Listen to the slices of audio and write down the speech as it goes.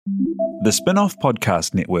The Spin-off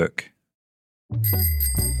Podcast Network.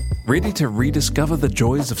 Ready to rediscover the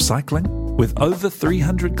joys of cycling? With over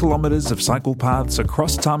 300 kilometres of cycle paths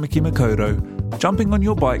across Tāmaki Makaurau, jumping on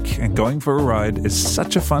your bike and going for a ride is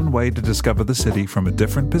such a fun way to discover the city from a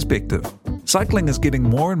different perspective. Cycling is getting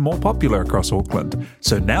more and more popular across Auckland,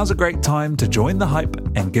 so now's a great time to join the hype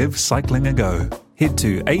and give cycling a go. Head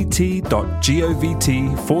to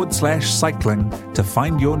at.govt/cycling to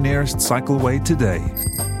find your nearest cycleway today.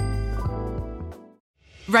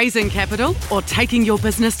 Raising capital or taking your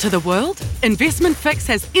business to the world? Investment Fix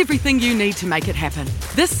has everything you need to make it happen.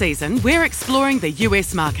 This season, we're exploring the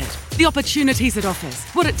US market, the opportunities it offers,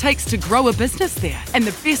 what it takes to grow a business there, and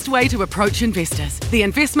the best way to approach investors. The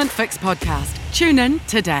Investment Fix podcast. Tune in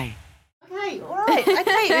today.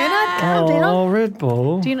 Okay, Una, calm down. Oh, Red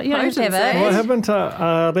Bull. You don't have to have it. What happened to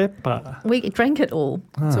Arepa? We drank it all.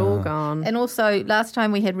 It's all gone. And also, last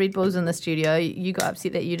time we had Red Bulls in the studio, you got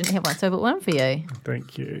upset that you didn't have one, so I bought one for you.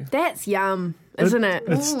 Thank you. That's yum, isn't it?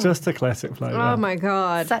 It's just a classic flavour. Oh my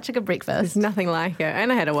God. Such a good breakfast. There's nothing like it.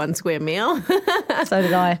 And I had a 1 square meal. So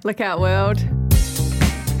did I. Look out, world.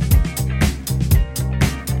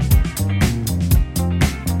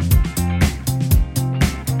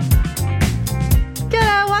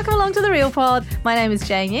 Welcome along to The Real Pod. My name is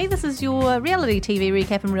Janie. This is your reality TV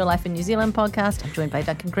recap in real life in New Zealand podcast. I'm joined by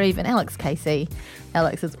Duncan Grieve and Alex Casey.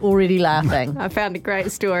 Alex is already laughing. I found a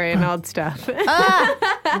great story and odd stuff.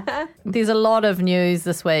 There's a lot of news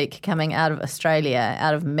this week coming out of Australia,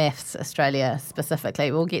 out of MAFS Australia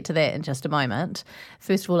specifically. We'll get to that in just a moment.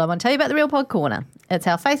 First of all, I want to tell you about The Real Pod Corner. It's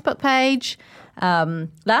our Facebook page.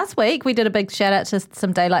 Last week we did a big shout out to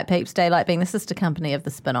some Daylight peeps, Daylight being the sister company of the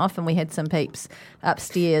spin-off, and we had some peeps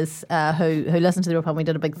upstairs who listened to the Real Pod, and we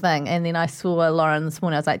did a big thing. And then I saw Lauren this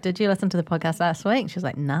morning. I was like, did you listen to the podcast last week? She was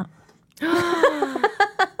like, no.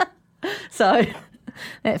 So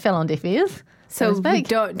that fell on deaf ears. So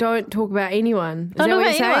don't talk about anyone. Is that what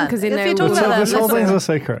you're saying? Because then If you talk about them, This whole thing's a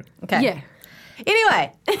secret. Okay. Yeah.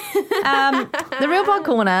 Anyway, The Real Pod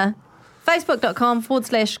Corner,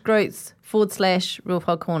 facebook.com/groups/Real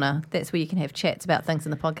Pod Corner. That's where you can have chats about things in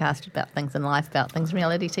the podcast, about things in life, about things in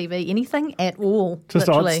reality TV, anything at all. Just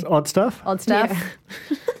literally. odd stuff? Odd stuff.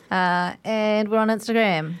 And we're on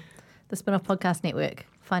Instagram, the Spin-off Podcast Network.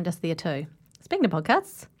 Find us there too. Speaking of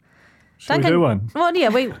podcasts. Should we do one? Well, yeah,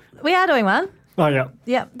 we are doing one. Oh, yeah.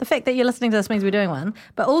 Yeah, the fact that you're listening to this means we're doing one.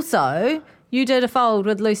 But also, you did a fold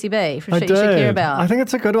with Lucy B for Shit You Should Care About. I think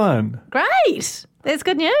it's a good one. Great. That's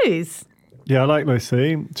good news. Yeah, I like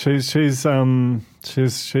Lucy. She's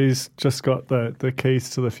just got the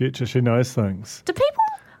keys to the future. She knows things. I feel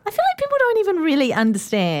like people don't even really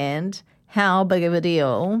understand how big of a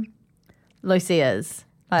deal Lucy is.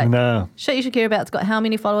 Like, No. Shit You Should Care About. It's got how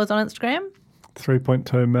many followers on Instagram?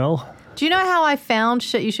 3.2 mil. Do you know how I found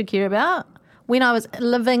Shit You Should Care About? When I was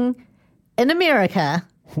living in America.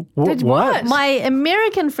 What? My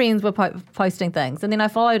American friends were posting things, and then I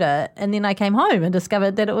followed it, and then I came home and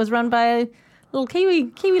discovered that it was run by a little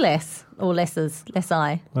Kiwi lass, or lasses,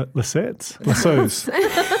 lassie. Lassettes? Lassos.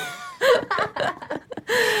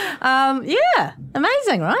 Yeah,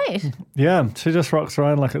 amazing, right? Yeah, she just rocks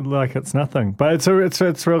around like it's nothing. But it's real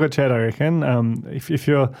good chat, I reckon. If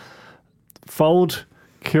you're fold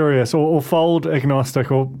curious or fold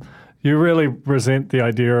agnostic, or you really resent the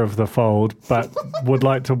idea of the fold but would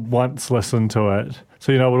like to once listen to it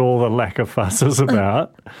so you know what all the lack of fuss is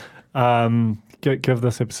about, give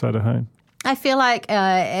this episode a home. I feel like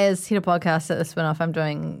as head of podcast at the spin-off,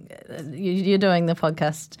 you're doing the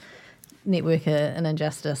podcast network an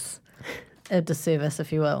injustice, a disservice,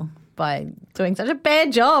 if you will, by doing such a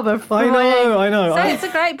bad job of I know. So it's a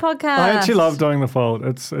great podcast. I actually love doing the fold.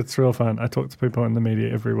 It's real fun. I talk to people in the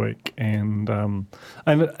media every week, and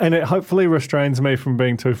it hopefully restrains me from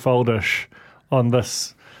being too foldish on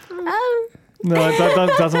this. No,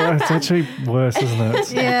 that doesn't work. It's actually worse, isn't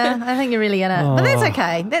it? Yeah, I think you're really in it. But that's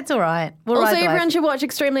okay. That's all right. We'll Also, ride the everyone wave. should watch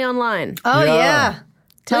Extremely Online. Oh, Yeah. yeah.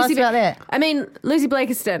 Tell us about that. I mean, Lucy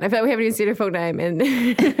Blakiston. I bet we haven't even said her full name. And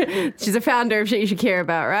she's a founder of Shit You Should Care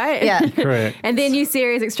About, right? Yeah. Correct. And their new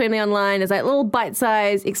series, Extremely Online, is like little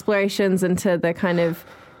bite-sized explorations into the kind of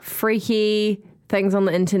freaky things on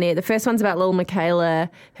the internet. The first one's about little Michaela,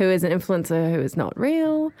 who is an influencer who is not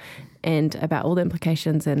real, and about all the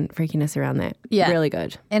implications and freakiness around that. Yeah. Really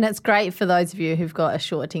good. And it's great for those of you who've got a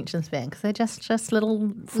short attention span because they're just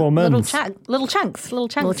little 4 little mins. chunks Little chunks.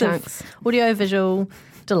 of audio-visual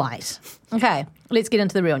delight. Okay, let's get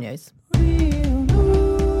into the real news.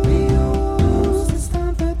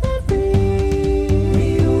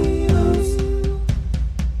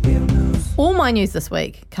 All my news this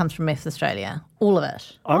week comes from Maths Australia. All of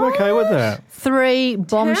it. I'm okay with that. Three me.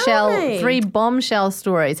 bombshell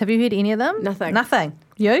stories. Have you heard any of them? Nothing.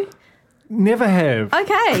 You? Never have.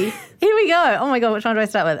 Okay, here we go. Oh my God, which one do I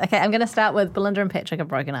start with? Okay, I'm going to start with Belinda and Patrick have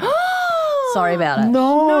broken up. Sorry about it.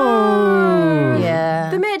 No.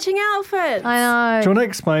 Yeah. The matching outfits. I know. Do you want to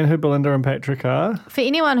explain who Belinda and Patrick are? For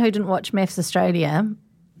anyone who didn't watch Maths Australia,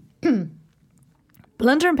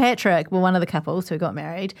 Belinda and Patrick were one of the couples who got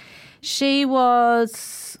married. She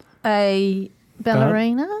was a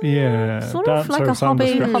ballerina. Yeah. Sort of like a some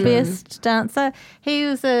description. hobbyist dancer. He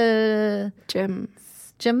was a gym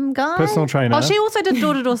guy. Personal trainer. Oh, she also did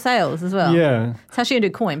door-to-door sales as well. Yeah. That's how she earned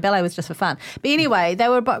her coin. Ballet was just for fun. But anyway, they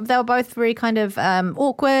were both very kind of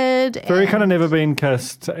awkward. Very kind of never been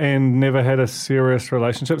kissed and never had a serious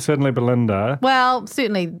relationship. Certainly Belinda. Well,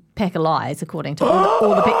 certainly pack of lies, according to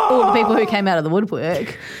all the people who came out of the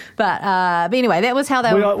woodwork. But anyway, that was how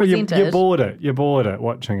they were presented. You bought it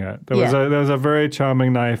watching it. There was a very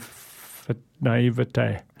charming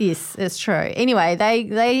naivete. Yes, it's true. Anyway, they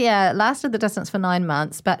lasted the distance for 9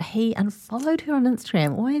 months, but he unfollowed her on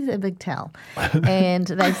Instagram. Always a big tell. And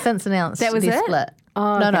they've since announced That was their it? split.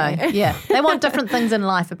 Oh, No, okay. yeah. They want different things in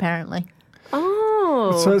life, apparently.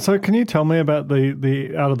 Oh. So can you tell me about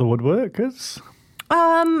the out of the woodworkers?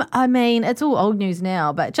 I mean, it's all old news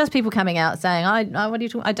now, but just people coming out saying, what are you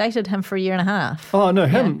talking? I dated him for a year and a half. Oh no,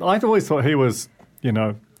 him. Yeah. I always thought he was, a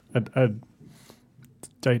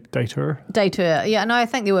dater. Dater, yeah. No, I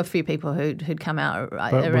think there were a few people who'd come out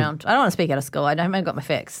around. I don't want to speak out of school. I haven't got my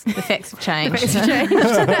facts. The facts have changed.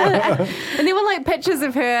 And there were like pictures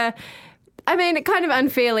of her. I mean, it kind of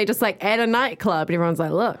unfairly, just like at a nightclub, and everyone's like,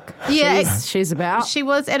 "Look, yeah, she's about." She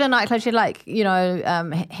was at a nightclub. She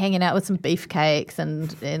hanging out with some beefcakes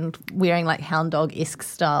and wearing like hound dog esque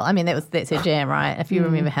style. I mean, that's her jam, right? If you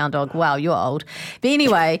remember hound dog, wow, you're old. But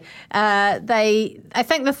anyway, I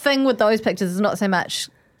think the thing with those pictures is not so much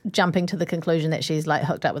jumping to the conclusion that she's like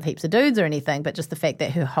hooked up with heaps of dudes or anything, but just the fact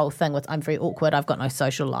that her whole thing was, I'm very awkward, I've got no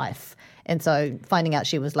social life, and so finding out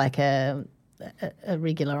she was like a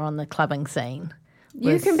regular on the clubbing scene.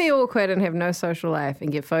 You can be awkward and have no social life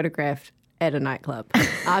and get photographed at a nightclub.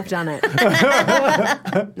 I've done it.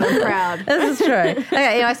 I'm proud. This is true.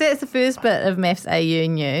 Okay, so that's the first bit of Maths AU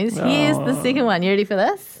news. Here's the second one. You ready for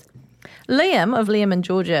this? Liam of Liam and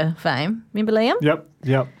Georgia fame. Remember Liam?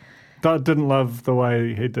 Yep. That didn't love the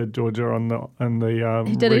way he did Georgia on the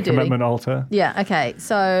recommitment altar. Yeah. Okay.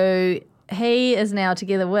 So he is now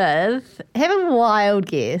together with. Have a wild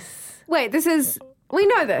guess. Wait, we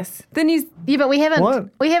know this. The news. Yeah, but we haven't. What?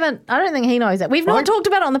 We haven't. I don't think he knows it. We've not talked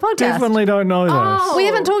about it on the podcast. Definitely don't know this. Oh, We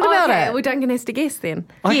haven't talked about it. Well, Duncan has to guess then.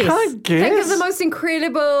 I yes. can't guess. Think of the most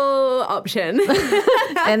incredible option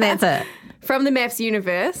And that's it. from the Maths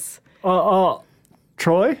universe.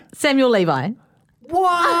 Troy? Samuel Levi.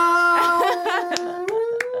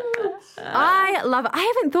 I love it.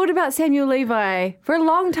 I haven't thought about Samuel Levi for a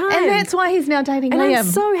long time. And that's why he's now dating And Liam. I'm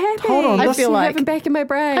so happy. Hold on, I feel like, like- have him back in my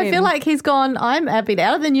brain. I feel like he's gone, I've been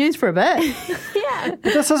out of the news for a bit. yeah.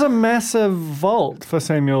 This is a massive vault for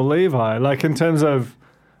Samuel Levi, like in terms of,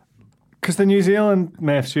 because the New Zealand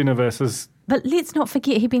Maths universe is. But let's not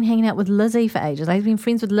forget he'd been hanging out with Lizzie for ages. He's been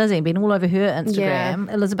friends with Lizzie, been all over her Instagram.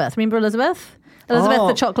 Yeah. Elizabeth. Remember Elizabeth? Elizabeth,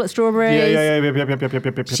 the chocolate strawberries.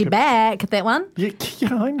 Yeah. She back, that one. Yeah,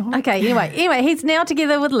 I know. Okay, anyway, he's now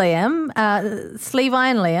together with Liam, Slevi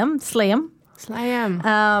and Liam, Slam.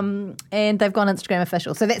 and they've gone Instagram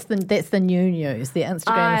official. So that's the new news, the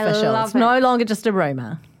Instagram I official. love It's it. no longer just a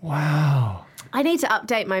rumour. Wow. I need to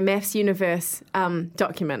update my Maths universe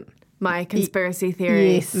document, my conspiracy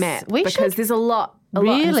theory Yes. map, We because should there's a lot has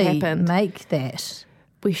Really happened. make that.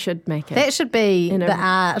 We should make it. That should be the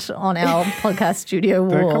art on our podcast studio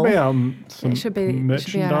There wall. could be some It should be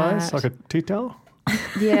merchandise, art. like a tea towel.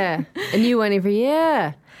 Yeah, a new one every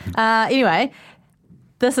year. Anyway,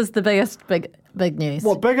 this is the biggest big news.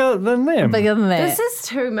 What, bigger than them? Bigger than that. This is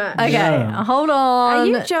too much. Okay, Yeah. hold on. Are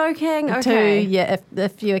you joking? Okay.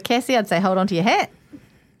 If you're Cassie, I'd say hold on to your hat.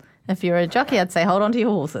 If you're a jockey, I'd say hold on to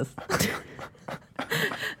your horses.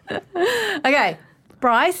 Okay,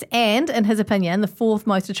 Bryce and, in his opinion, the fourth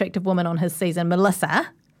most attractive woman on his season, Melissa,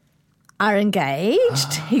 are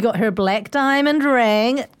engaged. He got her a black diamond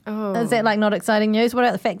ring. Oh. Is that like not exciting news? What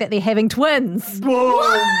about the fact that they're having twins?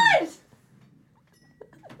 What?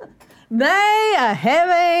 They are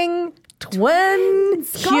having twin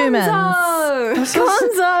humans. Gonzo.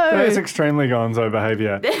 That is Gonzo. extremely gonzo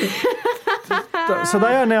behaviour. So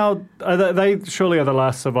they are now, they surely are the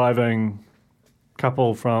last surviving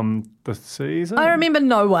couple from the season? I remember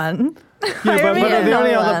no one. Yeah, but remember the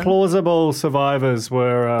only no other one. plausible survivors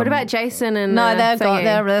were... What about Jason and No, they're Thingy?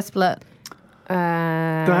 they're split.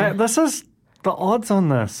 This is the odds on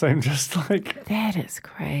this seem just like That is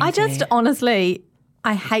crazy. I just honestly,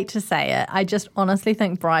 I hate to say it, I just honestly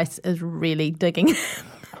think Bryce is really digging.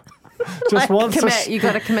 just wants commit. to. You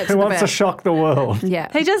got to commit to He the wants to bit. shock the world. Yeah.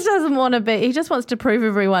 He just doesn't want to be, he just wants to prove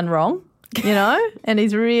everyone wrong. You know, and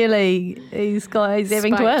he's having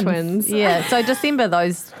Spike twins. Yeah, so December,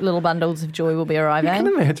 those little bundles of joy will be I arriving. can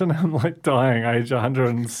imagine him like dying age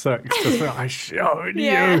 106. Just like, I showed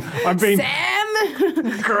you. I've been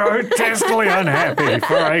Sam! grotesquely unhappy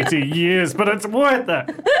for 80 years, but it's worth it.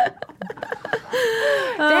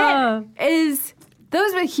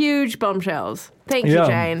 Those were huge bombshells. Thank you,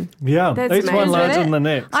 Jane. Yeah, That's each one amazing. lands in the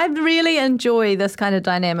net. I really enjoy this kind of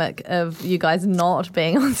dynamic of you guys not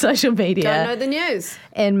being on social media Don't know the news.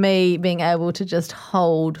 and me being able to just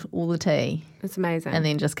hold all the tea It's amazing. and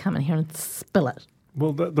then just come in here and spill it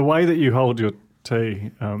Well, the way that you hold your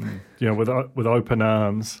tea, with open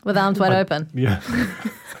arms. with arms wide open. Yeah.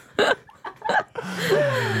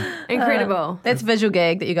 Incredible. That's a visual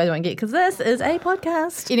gag that you guys won't get because this is a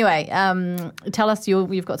podcast. Anyway, tell us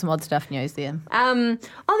you've got some odd stuff news there. There's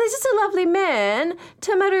just a lovely man,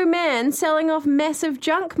 Timaru man, selling off massive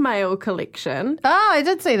junk mail collection. Oh, I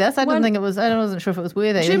did see this. I wasn't sure if it was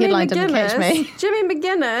worthy. The headline didn't catch me. Jimmy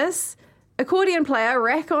McGuinness, accordion player,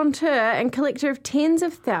 raconteur, and collector of tens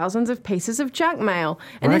of thousands of pieces of junk mail.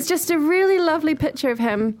 And there's just a really lovely picture of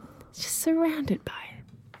him just surrounded by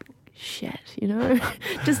shit,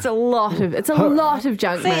 just a lot of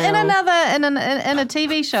junk See, mail. in a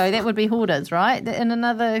TV show, that would be hoarders, right? In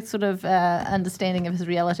another sort of understanding of his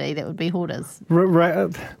reality, that would be hoarders.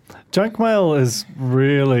 Junk mail is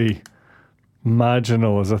really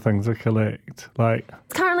marginal as a thing to collect. Like,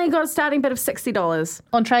 It's currently got a starting bid of $60.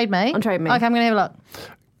 On Trade Me? On Trade Me. Okay, I'm going to have a look.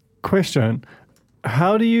 question: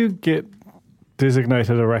 how do you get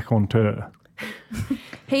designated a raconteur?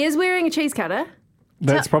 He is wearing a cheese cutter.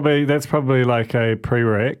 That's probably like a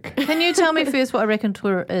prereq. Can you tell me first what a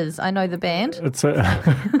raconteur is? I know the band. It's of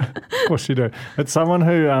course you do. It's someone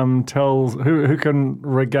who who can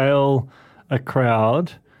regale a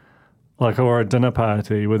crowd, or a dinner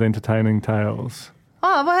party, with entertaining tales.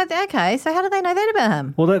 Oh, well, okay. So how do they know that about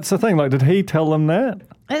him? Well, that's the thing. Like, did he tell them that?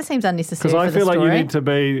 That seems unnecessary. Because I for the feel like you story. need to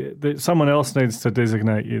be. Someone else needs to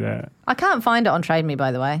designate you that. I can't find it on Trade Me,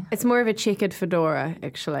 by the way. It's more of a checkered fedora,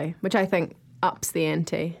 actually, which I think ups the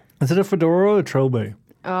ante. Is it a fedora or a trilby?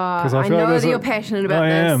 Because I know that you're passionate about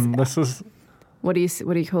this. I am. This is. What do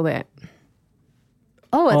you call that?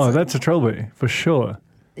 Oh, That's a trilby for sure.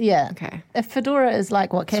 yeah. Okay. A fedora is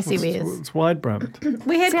like what Cassie wears. It's wide brimmed.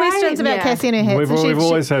 We had See, questions about yeah. Cassie and her hats. We've and she-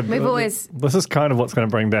 always had. We've always- This is kind of what's going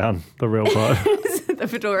to bring down the real pod. The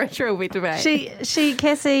fedora trilby debate.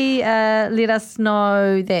 Cassie let us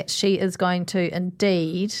know that she is going to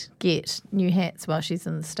indeed get new hats while she's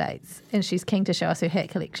in the States, and she's keen to show us her hat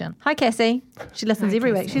collection. Hi, Cassie. She listens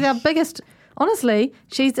every week. She's our biggest. Honestly,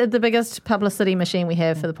 she's the biggest publicity machine we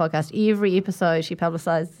have for the podcast. Every episode, she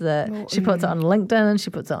publicises it. She puts it on LinkedIn. She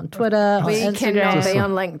puts it on Twitter, on We Instagram. cannot be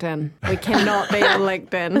on LinkedIn. We cannot be on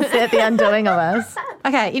LinkedIn. It's at the undoing of us.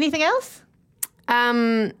 Okay, anything else?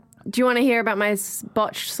 Do you want to hear about my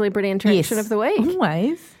botched celebrity interaction of the week?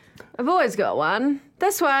 Always. I've always got one.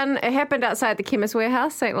 This one, it happened outside the Chemist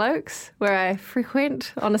Warehouse, St. Luke's, where I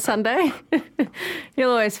frequent on a Sunday.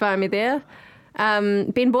 You'll always find me there.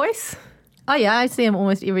 Ben Boyce. Oh, yeah, I see him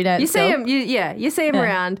almost every day. You see him, you see him Yeah.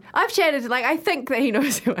 around. I've chatted, I think that he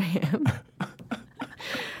knows who I am.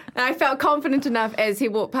 And I felt confident enough as he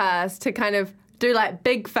walked past to kind of do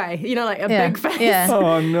big face, big face. Yeah.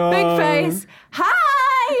 Oh no! Big face,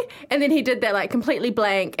 hi! And then he did that completely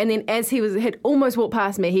blank. And then as had almost walked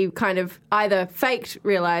past me, he kind of either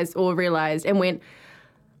realized and went,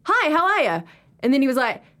 hi, how are you? And then he was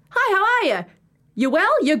like, hi, how are you? You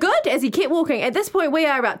well? You're good? As he kept walking. At this point, we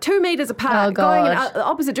are about 2 meters apart, going in the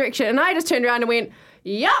opposite direction. And I just turned around and went,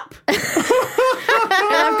 yup! And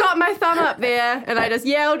I've got my thumb up there, and I just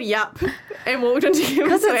yelled, yup, and walked into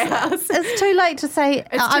Chemist Warehouse. It's too late to say,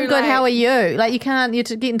 I'm too good, late. how are you? You're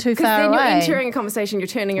getting too Because far then away. you're entering a conversation, you're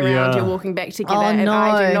turning around, Yeah. you're walking back together, Oh, and no.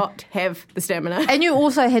 I do not have the stamina. And you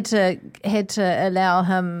also had to allow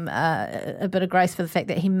him a bit of grace for the fact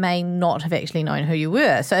that he may not have actually known who you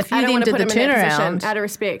were. So if you I don't then want to did put the him in that position. turnaround, Out of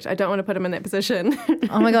respect, I don't want to put him in that position.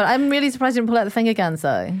 oh my God, I'm really surprised you didn't pull out the finger guns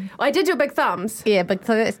though. I did do big thumbs. Yeah, but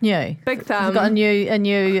so that's new. Big thumb. You've got a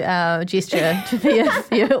new gesture for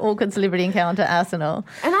your awkward celebrity encounter arsenal.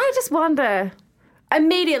 And I just wonder.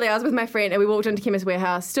 Immediately, I was with my friend and we walked into Chemist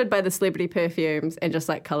Warehouse, stood by the celebrity perfumes, and just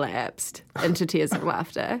collapsed into tears of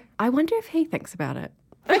laughter. I wonder if he thinks about it.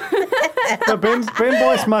 But Ben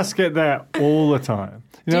Boyce must get that all the time.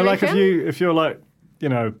 Do you if reckon? you're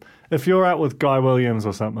if you're out with Guy Williams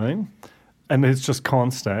or something, and it's just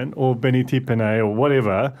constant, or Benny Tipene or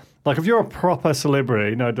whatever. Like if you're a proper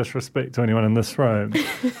celebrity, no disrespect to anyone in this room,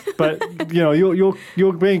 but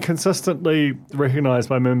you're being consistently recognised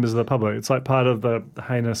by members of the public. It's like part of the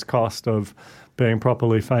heinous cost of being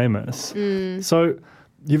properly famous. So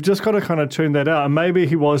you've just got to kind of tune that out. And maybe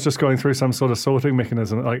he was just going through some sort of sorting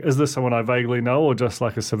mechanism. Like, is this someone I vaguely know or just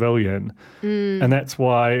like a civilian? And that's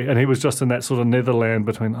why, and he was just in that sort of netherland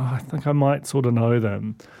between, I think I might sort of know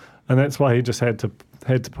them. And that's why he just had to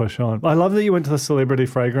push on. I love that you went to the celebrity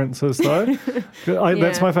fragrances, though.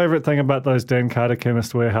 That's my favourite thing about those Dan Carter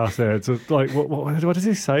Chemist Warehouse ads. It's like, what does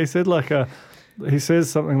he say? He says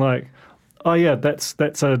something like, "Oh yeah, that's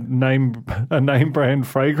a name brand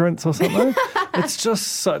fragrance or something." It's just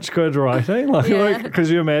such good writing, because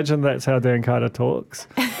you imagine that's how Dan Carter talks.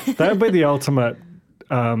 That would be the ultimate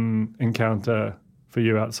encounter for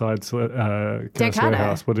you outside Chemist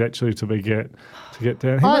Warehouse, would actually to get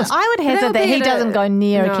down. I would hazard that he doesn't go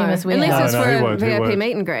near a Chemist Warehouse. Unless it's for a VIP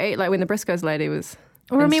meet and greet, like when the Briscoes lady was.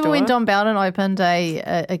 Remember when Don Bowden opened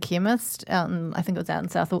a chemist out in, I think it was out in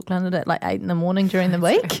South Auckland at like 8 a.m. during the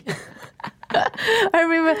week? I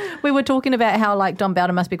remember we were talking about how like Don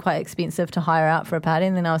Bowden must be quite expensive to hire out for a party,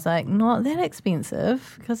 and then I was like, not that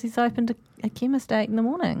expensive because he's opened a chemist at 8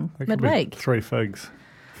 a.m. midweek. 3 figs.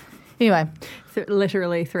 Anyway.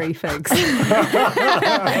 Literally 3 figs.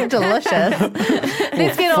 Delicious.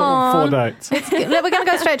 Let's get on. 4 dates. We're going to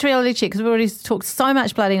go straight to reality check because we've already talked so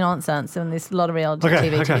much bloody nonsense and there's a lot of reality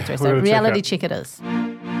TV to get through. So reality check it is. I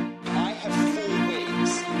have 4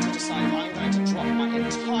 weeks to decide I'm going to drop my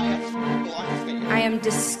entire life in. I am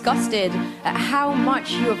disgusted at how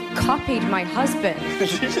much you have copied my husband.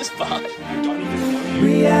 This is fine. I don't even know you.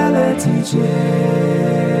 Reality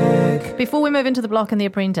check. Before we move into The Block and The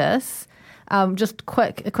Apprentice, just a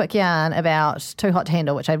quick yarn about Too Hot to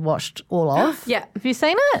Handle, which I'd watched all of. Yeah. Have you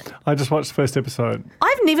seen it? I just watched the first episode.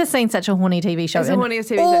 I've never seen such a horny TV show It's the in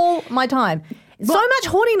horniest TV all my time. So much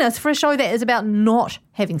horniness for a show that is about not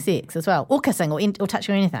having sex as well, or kissing, or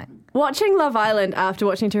touching, or anything. Watching Love Island after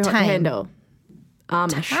watching Too Hot to Tame. Handle.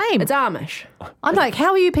 Amish. Tame. It's Amish. I'm like,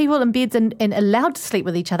 how are you people in beds and allowed to sleep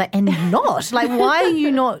with each other and not? Like, why are you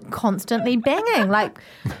not constantly banging? Like,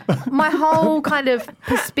 my whole kind of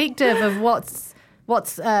perspective of what's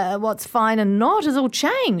fine and not has all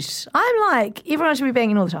changed. I'm like, everyone should be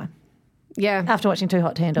banging all the time Yeah. after watching Too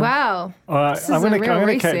Hot to Handle. Wow. This is I'm a going real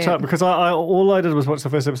to catch reset. up because all I did was watch the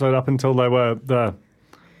first episode up until they were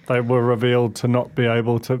revealed to not be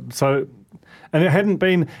able to. So, and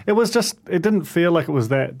it didn't feel like it was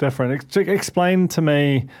that different. Explain to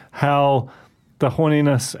me how the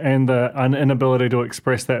horniness and the inability to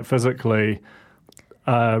express that physically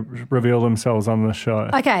reveal themselves on the show.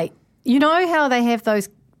 Okay, you know how they have those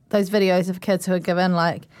videos of kids who are given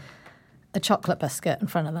like a chocolate biscuit in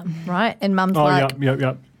front of them, right? And mum's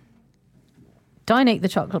Yep. don't eat the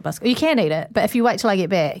chocolate biscuit. You can eat it, but if you wait till I get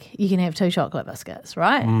back, you can have 2 chocolate biscuits,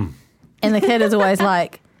 right? And the kid is always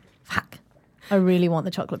like, fuck, I really want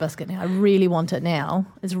the chocolate biscuit now. I really want it now.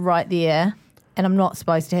 It's right there. And I'm not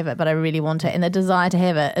supposed to have it, but I really want it. And the desire to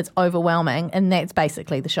have it, it's overwhelming. And that's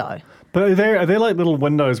basically the show. But are there like little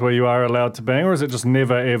windows where you are allowed to bang, or is it just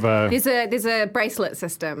never ever? There's a bracelet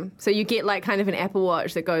system. So you get like kind of an Apple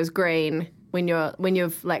Watch that goes green when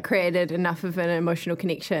you've like created enough of an emotional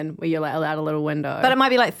connection where you're like allowed a little window. But it might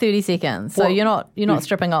be like 30 seconds. So Well, you're not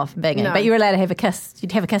stripping off and banging. No. But you're allowed to have a kiss.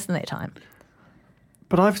 You'd have a kiss in that time.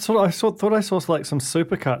 But I thought I saw like some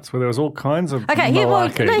supercuts where there was all kinds of Okay, here's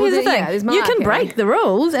malarkey. the Well, thing. yeah, there's You can malarkey. break the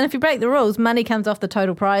rules, and if you break the rules, money comes off the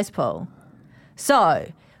total prize pool.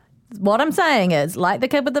 So, what I'm saying is, like the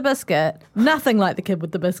kid with the biscuit, nothing like the kid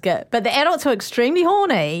with the biscuit, but the adults who are extremely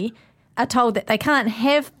horny are told that they can't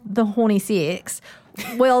have the horny sex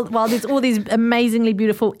while there's all these amazingly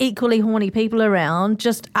beautiful, equally horny people around,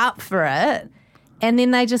 just up for it, and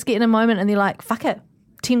then they just get in a moment and they're like, fuck it.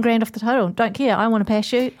 10 grand off the total. Don't care. I want to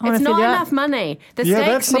pass you. I want it's to not fill you enough up. money. The Yeah, stakes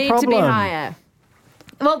that's the need to be problem. higher.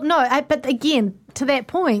 Well, no, but again, to that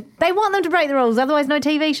point, they want them to break the rules. Otherwise, no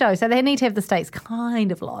TV show. So they need to have the stakes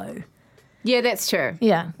kind of low. Yeah, that's true.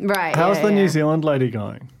 Yeah. Right. How's yeah, the yeah. New Zealand lady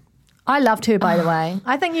going? I loved her, by the way.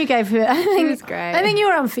 I think you gave her. She was great. I think you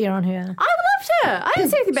were unfair on her. I loved her. I didn't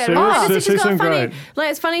say anything bad She about her. was- I just think she she's got seemed funny. great. Like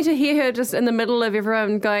it's funny to hear her just in the middle of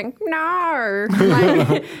everyone going no,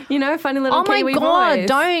 like funny little Oh my Kiwi God, voice.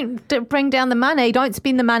 don't bring down the money. Don't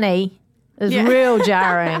spend the money. It's Yeah. real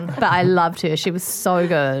jarring. But I loved her. She was so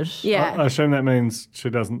good. Yeah. I assume that means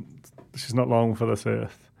she's not long for this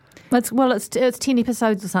earth. It's 10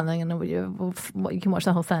 episodes or something, and you can watch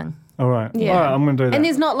the whole thing. All right. Yeah. All right, I'm going to do that. And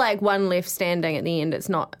there's not like one left standing at the end. It's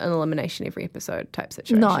not an elimination every episode type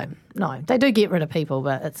situation. No, they do get rid of people,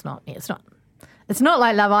 but it's not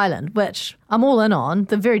like Love Island, which I'm all in on.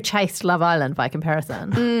 The very chaste Love Island by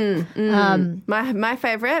comparison. My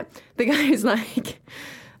favourite, the guy who's like,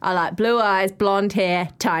 I like blue eyes, blonde hair,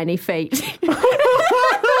 tiny feet.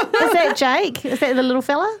 Is that Jake? Is that the little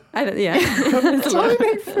fella? Yeah.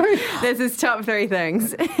 There's his top 3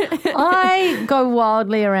 things. I go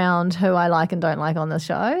wildly around who I like and don't like on this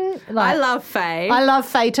show. I love Faye. I love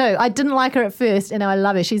Faye too. I didn't like her at first, and now I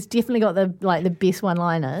love her. She's definitely got the best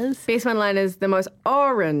one-liners. Best one-liners, the most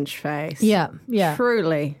orange face. Yeah.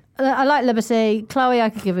 Truly. I like Liberty. Chloe, I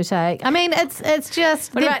could give a take. I mean, it's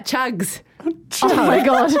just. What about Chugs? Oh my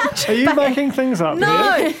God. Are you making things up? No,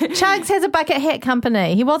 there? Chugs has a bucket hat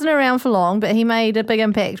company. He wasn't around for long, but he made a big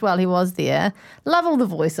impact while he was there. Love all the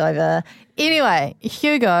voiceover. Anyway,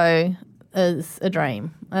 Hugo is a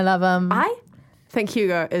dream. I love him. I think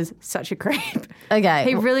Hugo is such a creep. Okay.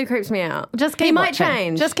 He really creeps me out. Just keep he might watching.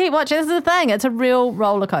 change. Just keep watching. This is the thing. It's a real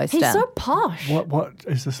roller coaster. He's so posh. What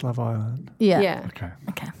is this Love Island? Yeah. Okay.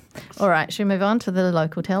 All right. Should we move on to the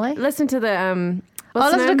local telly? Listen to the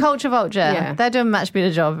Listen to Culture Vulture. Yeah. They do a much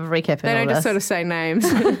better job of recapping They don't all just this. sort of say names.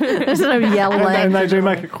 They're sort of yelling. And they do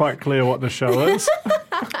make it quite clear what the show is.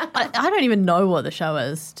 I don't even know what the show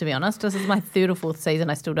is, to be honest. This is my 3rd or 4th season.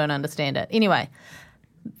 I still don't understand it. Anyway,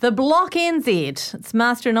 The Block NZ. It's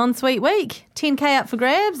Master and Ensuite week. 10K up for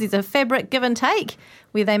grabs. There's a fabric give and take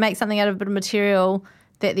where they make something out of a bit of material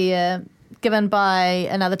that they're given by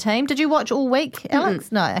another team. Did you watch all week,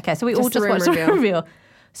 Alex? No. Okay, so we all Just the just room watched the reveal. room reveal.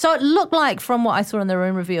 So it looked like, from what I saw in the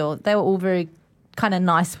room reveal, they were all very kind of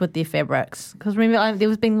nice with their fabrics. Because remember, there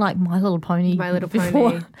was been like My Little Pony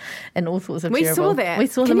before, and all sorts of We terrible. saw that. We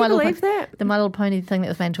saw Can the you My Little believe that? The My Little Pony thing that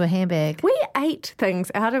was made into a handbag. We ate things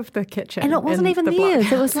out of the kitchen. And it wasn't in even the theirs.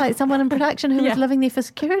 block. It was like someone in production who was living there for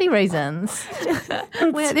security reasons.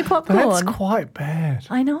 We ate their popcorn. That's quite bad.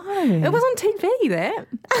 I know. It was on TV, that.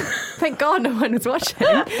 Thank God no one was watching.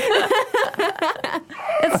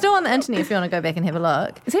 It's still on the internet if you want to go back and have a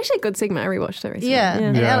look. It's actually a good segment. I rewatched it recently. Yeah.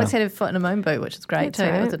 And Yeah. Alex had a foot in a moon boot, which is great That's too.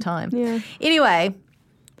 It was right. a time. Yeah. Anyway,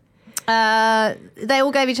 they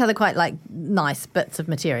all gave each other quite like nice bits of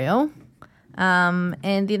material. And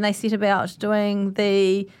then they set about doing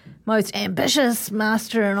the most ambitious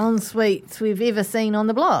master and ensuites we've ever seen on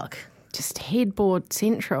the block. Just headboard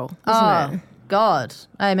central, isn't Oh, it? God.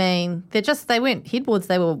 I mean, they weren't headboards,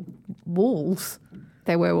 they were walls.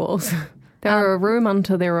 They were walls. They were a room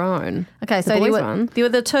unto their own. Okay, The so boys one. there were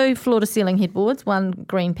the 2 floor-to-ceiling headboards, one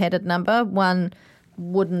green padded number, one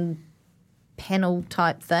wooden panel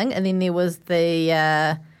type thing, and then there was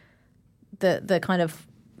the kind of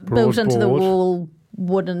built into the board. wall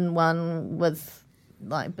wooden one with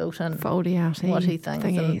like built-in Foldy outy watty things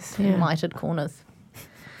thingies, and yeah. lighted corners.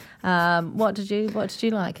 What did you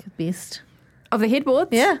like best? Of the headboards?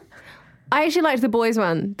 Yeah. I actually liked the boys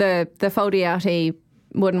one, the foldy outy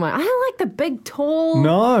wooden one. I don't like the big, tall.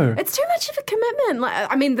 No. It's too much of a commitment.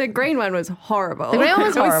 Like, I mean, the green one was horrible. The green one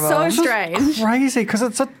was horrible. It was so strange. Crazy, because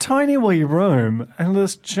it's a tiny wee room and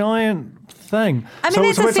this giant thing. I mean,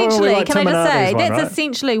 that's we're talking essentially, like can I Tim and just say, Artie's one, that's right?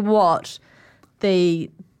 essentially what the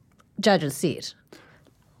judges said.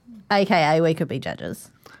 AKA, we could be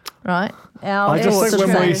judges, right? I just thoughts think are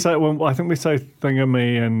the when we same. say, I think we say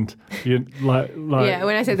thingamy and you like Yeah,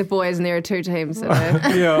 when I say the boys and there are 2 teams that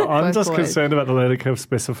are yeah, I'm both just boys. concerned about the lack of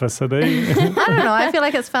specificity. I don't know. I feel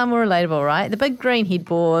like it's far more relatable, right? The big green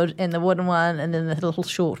headboard and the wooden one, and then the little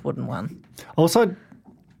short wooden one. Also,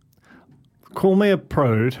 call me a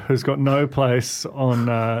prude who's got no place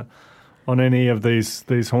on any of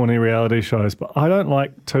these horny reality shows, but I don't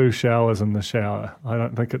like 2 showers in the shower. I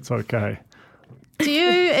don't think it's okay.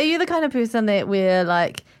 Are you the kind of person that where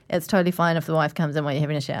like it's totally fine if the wife comes in while you're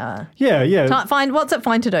having a shower? Yeah. Fine. What's it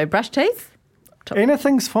fine to do? Brush teeth?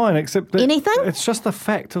 Anything's fine except that Anything? it's just the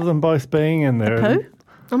fact of them both being in there. Poo?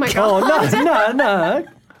 Oh my God. Oh no!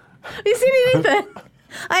 Have you seen anything?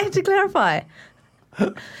 I have to clarify.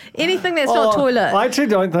 Anything that's not toilet. I actually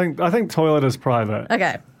don't think. I think toilet is private.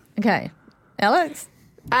 Okay. Alex?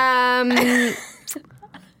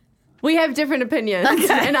 We have different opinions,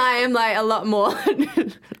 and I am like a lot more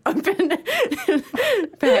open,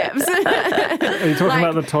 perhaps. Are you talking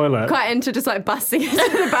about the toilet? Quite into just like busting into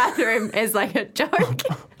the bathroom as like a joke.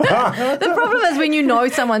 The problem is when you know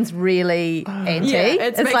someone's really anti, Yeah, it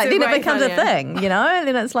it's makes like it then it way becomes a funnier. thing, you know? And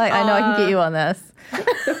then it's like, I know I can get you on this.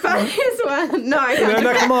 The funniest one. No, I can't.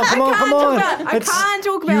 No, come on. I can't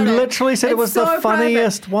talk about it. You literally said it was the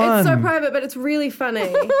funniest one. It's so private, but it's really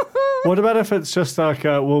funny. What about if it's just like,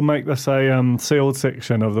 we'll make this a sealed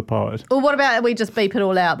section of the pod? Or what about we just beep it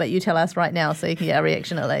all out, but you tell us right now so you can get a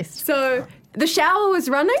reaction at least? So the shower was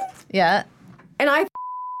running, Yeah.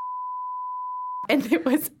 and there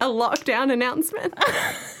was a lockdown announcement.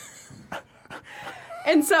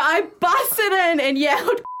 And so I busted in and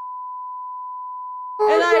yelled,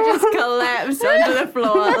 and I just collapsed onto the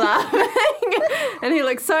floor laughing. And he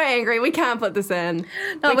looked so angry. We can't put this in.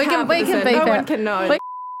 No, we can beep it. No one can know. Beep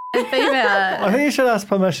it. I think you should ask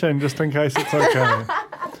permission just in case it's okay.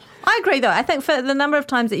 I agree, though. I think for the number of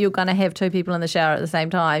times that you're going to have two people in the shower at the same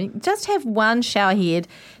time, just have one shower head,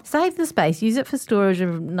 save the space, use it for storage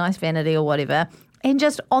of nice vanity or whatever, and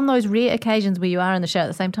just on those rare occasions where you are in the shower at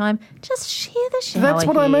the same time, just share the shower That's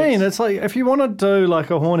what I head. mean. It's like, if you want to do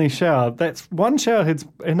like a horny shower, that's one shower head's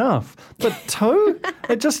enough. But two,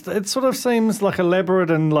 it sort of seems like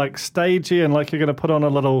elaborate and like stagey and like you're going to put on a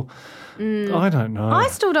little, I don't know. I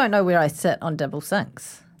still don't know where I sit on double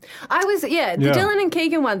sinks. I was, the Dylan and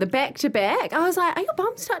Keegan one, the back-to-back, I was like, are your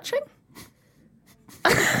bums touching?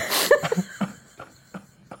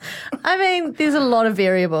 I mean, there's a lot of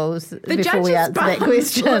variables The before we judges' answer that bums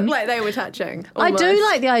question. looked like they were touching. I do almost.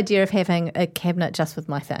 like the idea of having a cabinet just with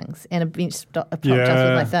my things and a bench prop just with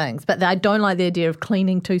Yeah. my things, but I don't like the idea of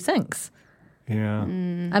cleaning two sinks. Yeah.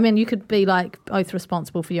 I mean, you could be like both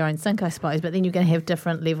responsible for your own sink, I suppose, but then you're going to have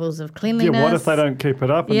different levels of cleanliness. Yeah, what if they don't keep it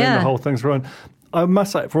up and then Yeah. the whole thing's ruined? I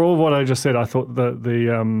must say, for all what I just said, I thought that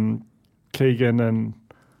the Keegan and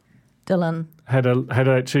Dylan. had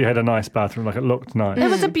actually had a nice bathroom. Like, it looked nice. It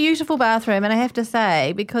was a beautiful bathroom, and I have to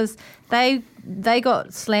say, because they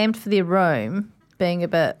got slammed for their room being a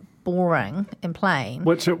bit boring and plain.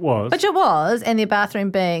 Which it was. Which it was, and their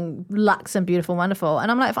bathroom being luxe and beautiful, wonderful.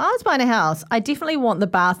 And I'm like, if I was buying a house, I definitely want the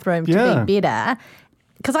bathroom to be better.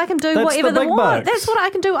 Because I can do That's whatever the they big want. bucks. That's what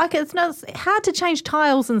I can do. It's hard to change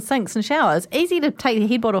tiles and sinks and showers. Easy to take the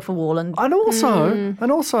headboard off a wall and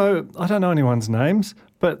Also, I don't know anyone's names,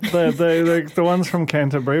 but the ones from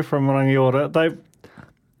Canterbury, from Rangiora,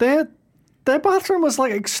 their bathroom was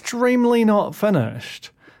like extremely not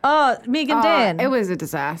finished. oh, Meg and Dan. It was a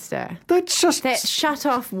disaster. That's just That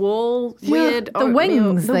shut-off wall, weird. the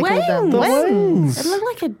wings, The they call them. wings. The wings. It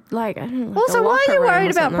looked like I don't know. Also, a why are locker you room worried or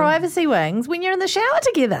about something. privacy wings when you're in the shower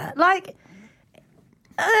together? Like,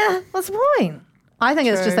 what's the point? I think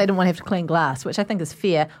it's just True. they didn't want to have to clean glass, which I think is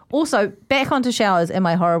fair. Also, back onto showers and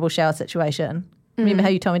my horrible shower situation. Remember how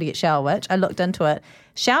you told me to get Shower Witch? I looked into it.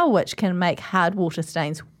 Shower Witch can make hard water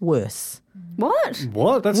stains worse. What?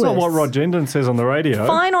 what? That's not what Worse. Rod Gendon says on the radio.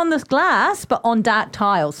 Fine on this glass, but on dark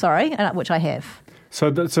tiles, sorry, which I have.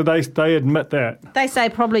 So they admit that. They say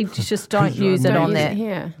probably just don't use it Don't on use there. it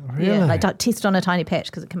here. Yeah, like don't test on a tiny patch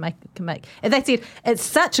because it can make. And they said it's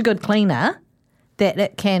such a good cleaner that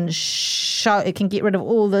it can get rid of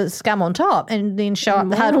all the scum on top and then show up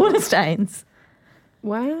the hard water stains.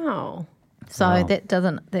 Wow. So that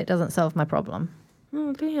doesn't solve my problem.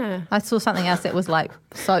 Oh dear. I saw something else that was like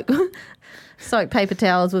soak paper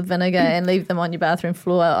towels with vinegar and leave them on your bathroom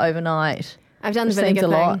floor overnight. I've done the Which seems vinegar a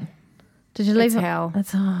lot. thing. Did you leave It's it? hell.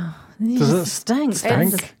 It's Does it stinks.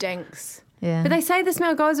 stink? It stinks. Yeah. But they say the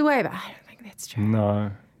smell goes away, but I don't think that's true.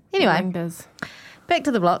 No. Anyway, I think it does. back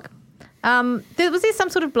to the block. Was there some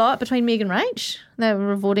sort of blow up between Meg and Rach? They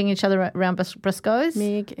were avoiding each other around Briscoe's.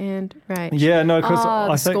 Meg and Rach. Yeah, no, because I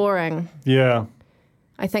I think scoring. yeah.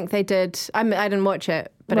 I think they did. I didn't watch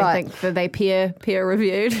it, but I Right. think that they peer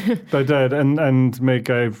reviewed. They did, and Meg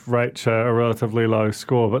gave Rach a relatively low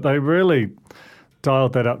score, but they really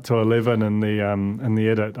dialed that up to 11 in the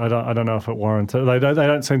edit. I don't know if it warranted. They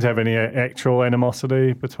don't seem to have any actual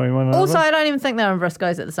animosity between one another. Also, I don't even think they were in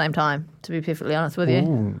Briscoe's at the same time, to be perfectly honest with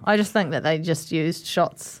you. I just think that they just used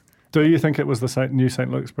shots. Do you think it was the new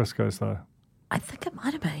St Luke's Briscoes though? I think it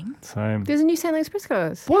might have been. Same. There's a new St. Luke's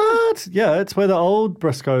Briscoes. What? Yeah, it's where the old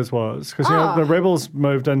Briscoes was because the Rebels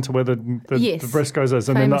moved into where the Yes. Briscoes is,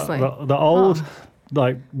 and Famously. then the old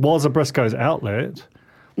was a Briscoes outlet.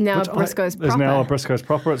 Now which Briscoes is proper. now a Briscoes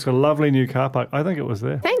proper. It's got a lovely new car park. I think it was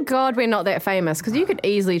there. Thank God we're not that famous because you could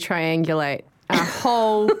easily triangulate our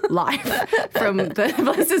whole life from the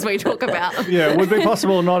places we talk about. Yeah, it would be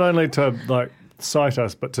possible not only to cite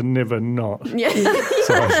us, but to never not Yeah.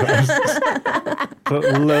 cite us. To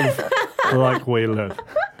live like we live.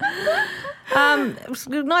 It was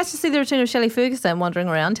nice to see the return of Shelley Ferguson wandering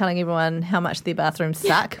around telling everyone how much their bathrooms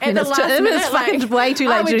suck. At the last minute, it's fucking way too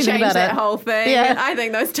late I to do would anything change about that it. whole thing. Yeah. I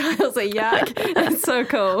think those tiles are yuck. It's so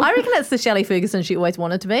cool. I reckon it's the Shelley Ferguson she always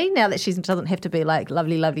wanted to be. Now that she doesn't have to be like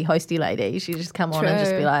lovely, lovely hosty lady, she just come on and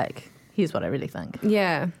just True. be like, here's what I really think.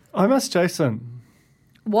 Yeah. I miss Jason.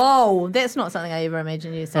 Whoa, that's not something I ever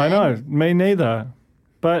imagined you saying. I know, me neither.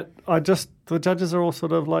 But the judges are all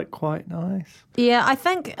sort of like quite nice. Yeah, I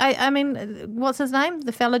think, I mean, what's his name?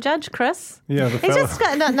 The fella judge, Chris? Yeah, the He's fella. just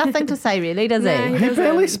got nothing to say, really, does No, he? he He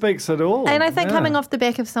barely doesn't. speaks at all. And I think Yeah. coming off the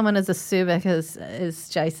back of someone as acerbic as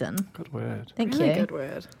Jason. Good word. Thank Really you. good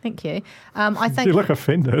word. Thank you. I think, You look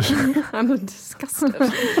offended. I'm disgusted.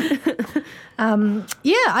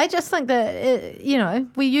 yeah, I just think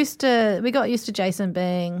that, we got used to Jason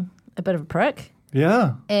being a bit of a prick,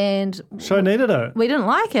 Yeah. and Show needed it. we didn't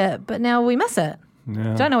like it, but now we miss it.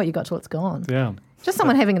 Yeah. Don't know what you got till it's gone. Yeah. Just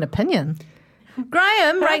someone having an opinion.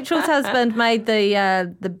 Graham, Rachel's husband, made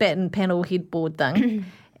the batten panel headboard thing,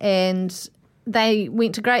 and they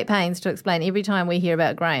went to great pains to explain every time we hear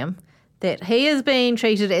about Graham that he is being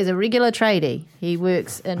treated as a regular tradie. He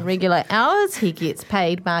works in regular hours, he gets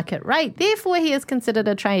paid market rate, therefore he is considered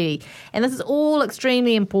a tradie. And this is all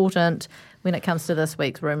extremely important when it comes to this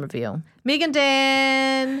week's room reveal. Meg and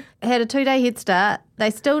Dan had a 2-day head start.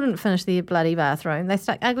 They still didn't finish their bloody bathroom. They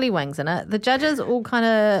stuck ugly wings in it. The judges all kind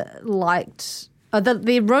of liked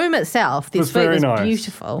their room itself. Their was suite very was nice.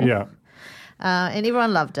 beautiful. Yeah. And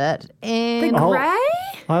everyone loved it. And Oh, Grey?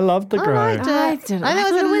 I loved the grey. I liked it. I didn't. I I thought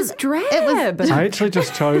thought it was drab. I actually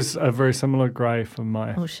just chose a very similar grey for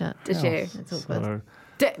my Oh shit! Did you? It's awkward.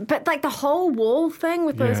 So, But like the whole wall thing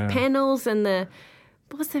with those Yeah. panels and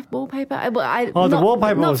what was the wallpaper? the not-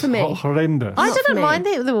 wallpaper not was for me. horrendous. I Not for didn't me. mind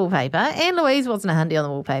the wallpaper. Anne Louise wasn't a handy on the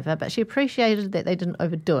wallpaper, but she appreciated that they didn't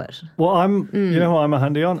overdo it. Well, you know who I'm a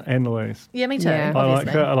handy on? Anne Louise. Yeah, me too. Yeah. I like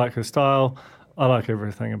Obviously. her. I like her style. I like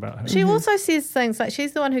everything about her. She also says things like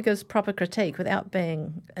she's the one who gives proper critique without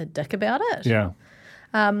being a dick about it. Yeah.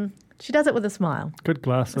 She does it with a smile. Good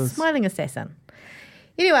glasses. Smiling assassin.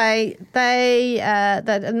 Anyway,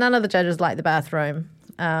 none of the judges liked the bathroom.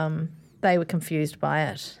 They were confused by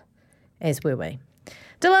it, as were we.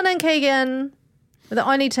 Dylan and Keegan were the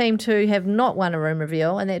only team to have not won a room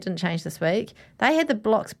reveal, and that didn't change this week. They had the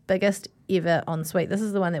block's biggest ever ensuite. This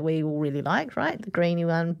is the one that we all really liked, right? The greeny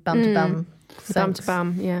one, bum to bum. Bum to sinks.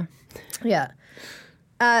 bum, yeah. Yeah.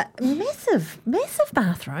 Massive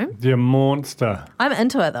bathroom. The monster. I'm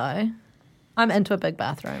into it, though. I'm into a big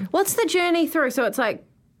bathroom. What's the journey through? So it's like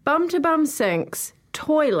bum to bum sinks,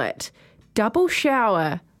 toilet, double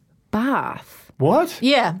shower, bath. What?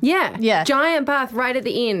 Yeah. Yeah. Yeah. Giant bath right at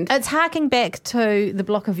the end. It's harking back to the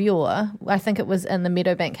block of yore. I think it was in the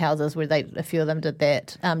Meadowbank houses where a few of them did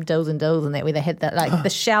that, Dills and Dills and that, where they had that, like, the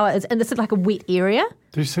shower is, and this is like a wet area.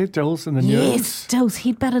 Do you see Dills in the news? Yes, Dills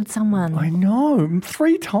head-butted someone. I know.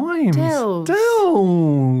 3 times. Dills.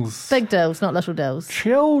 Dills. Big Dills, not little Dills.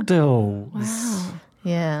 Chill Dills. Wow.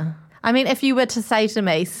 Yeah. I mean, if you were to say to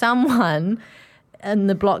me, someone in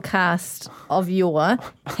the block cast of yore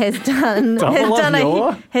has done Double of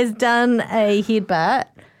yore? has done a headbutt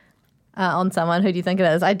on someone, who do you think it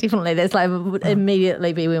is? I definitely, that's like, would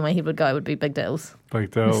immediately be where my head would go, would be Big Dills.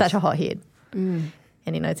 Big Dills. Such a hot head. And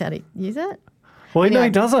he knows how to use it. Well, no, Anyway. he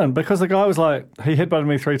doesn't, because the guy was like, he headbutted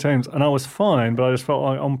me 3 times, and I was fine, but I just felt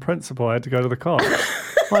like, on principle, I had to go to the cops.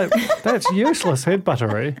 Like, that's useless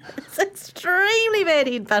headbuttery. It's extremely bad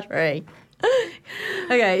head buttery.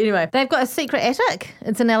 Okay, anyway. They've got a secret attic.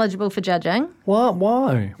 It's ineligible for judging What?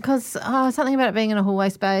 Why? because something about it being in a hallway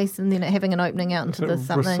space and then it having an opening out into Is it the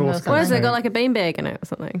something or resource something. What is it? Okay. Got like a beanbag in it or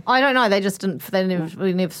something? I don't know. They just didn't.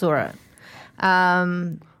 We never saw it.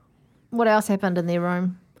 What else happened in their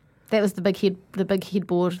room? That was the big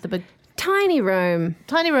headboard, the big Tiny room.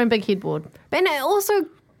 tiny room, big headboard. And also,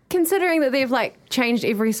 considering that they've like changed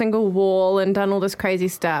every single wall and done all this crazy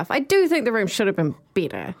stuff, I do think the room should have been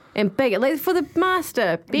better and bigger. Like for the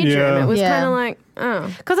master bedroom, Yeah. it was Yeah. kind of like,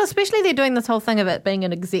 oh. Because especially they're doing this whole thing of it being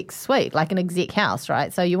an exec suite, like an exec house,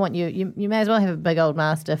 right? So you want you may as well have a big old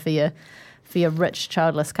master for your rich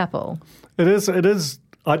childless couple. It is.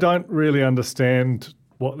 I don't really understand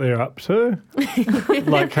what they're up to.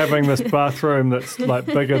 Like having this bathroom that's like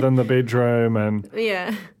bigger than the bedroom, and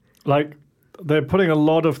Yeah. like they're putting a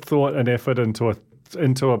lot of thought and effort into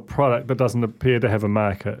a product that doesn't appear to have a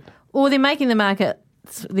market. Or they're making the market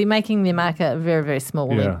very, very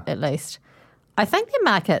small, Yeah. at least. I think their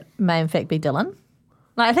market may in fact be Dylan.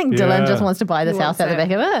 Like, I think Dylan Yeah. just wants to buy this house Wants out the it.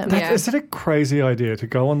 back of it. Yeah. Is it a crazy idea to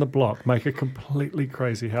go on the block, make a completely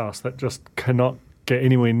crazy house that just cannot get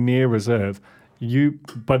anywhere near reserve,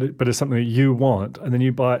 but it's something that you want, and then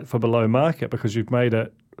you buy it for below market because you've made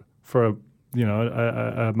it for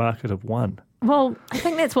a market of one. Well, I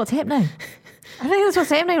think that's what's happening. I think that's what's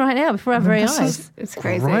happening right now before our very eyes. It's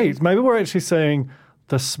crazy. Right. Maybe we're actually seeing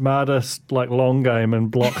the smartest long game in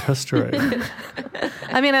block history.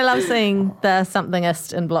 I mean, I love seeing the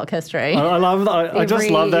somethingist in block history. I love that. I just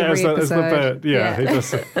love that as the bit. Yeah. He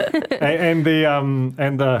just, and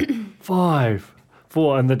the 5,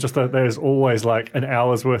 4, and there's always like an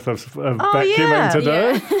hour's worth of vacuuming to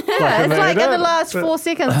do. Yeah, it's like in the last 4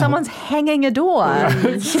 seconds, someone's hanging a door.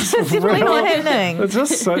 It's definitely not happening. It's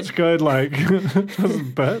just such good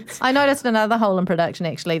just bits. I noticed another hole in production,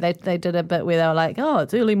 actually. They did a bit where they were like, oh,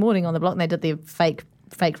 it's early morning on the block, and they did their fake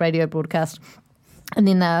radio broadcast. And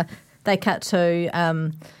then they cut to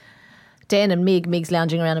Dan and Meg. Meg's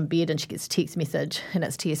lounging around in bed and she gets a text message and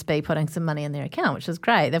it's TSB putting some money in their account, which is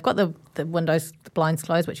great. They've got the windows, the blinds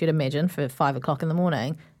closed, which you'd imagine for 5 o'clock in the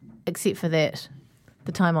morning, except for that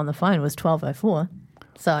the time on the phone was 12:04.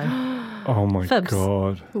 So, oh my fibs.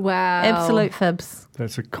 God. Wow. Absolute fibs.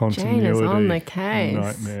 That's a continuity Jane is on the case.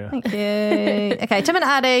 nightmare. Thank you. Okay, Tim and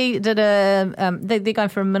Artie did they're going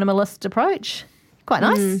for a minimalist approach. Quite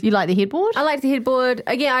nice. You like the headboard? I like the headboard.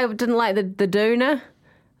 Again, I didn't like the doona.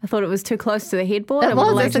 I thought it was too close to the headboard. It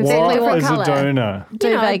was. That's exactly what is a colour. doona?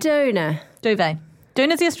 Doona. Duvet.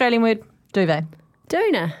 Doona's the Australian word. Duvet.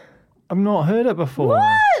 Doona. I've not heard it before.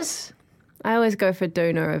 What? I always go for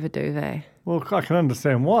doona over duvet. Well, I can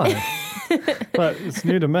understand why, but it's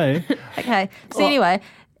new to me. Okay. So anyway,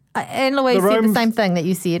 Anne Louise said the same thing that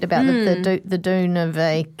you said about the dune of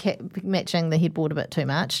matching the headboard a bit too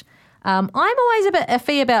much. I'm always a bit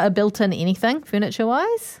iffy about a built-in anything,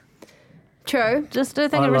 furniture-wise. True. Just I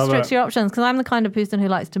think it restricts your options because I'm the kind of person who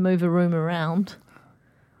likes to move a room around.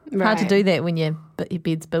 Right. Hard to do that when your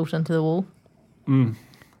bed's built into the wall.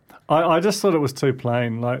 I just thought it was too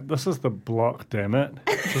plain. Like, this is the block, damn it.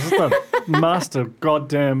 This is the master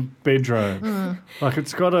goddamn bedroom. Like,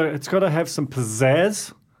 it's got to have some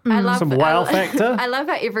pizzazz. Some wow factor. I love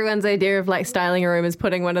how everyone's idea of like styling a room is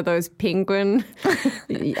putting one of those penguin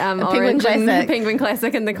orange penguin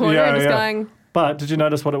classic in the corner and just going. But did you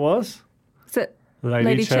notice what it was? Is it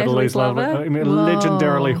Lady Chatterley's Lover? I mean, a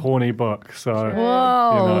legendarily horny book. So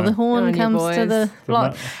whoa, the horn comes to the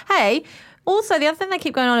block. Hey. Also, the other thing they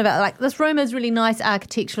keep going on about, like, this room is really nice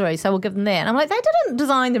architecturally, so we'll give them that. And I'm like, they didn't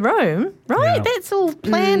design the room, right? Yeah. That's all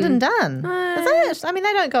planned and done. Is it? I mean,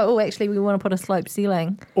 they don't go, oh, actually, we want to put a sloped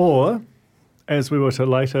ceiling. Or, as we were to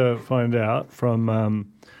later find out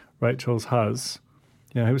from Rachel's hus,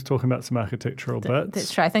 he was talking about some architectural bits.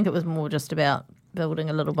 That's true. I think it was more just about building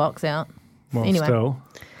a little box out. Well, anyway. Still.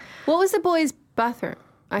 What was the boys' bathroom?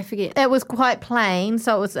 I forget. It was quite plain.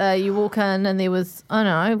 So it was you walk in and there was, I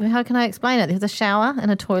don't know, how can I explain it? There was a shower and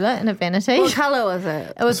a toilet and a vanity. What colour was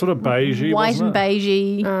it? It was sort of beigey, white wasn't and it?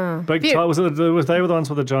 beigey. Big tiles. Was they were the ones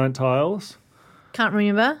with the giant tiles? Can't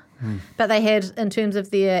remember. But they had, in terms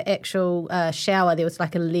of their actual shower, there was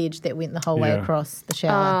like a ledge that went the whole way across the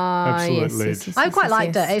shower. Absolute ledge. I quite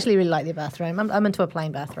liked it. I actually really liked their bathroom. I'm into a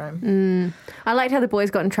plain bathroom. I liked how the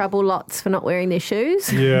boys got in trouble lots for not wearing their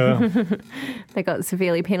shoes. Yeah. They got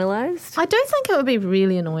severely penalised. I do think it would be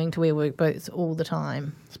really annoying to wear work boots all the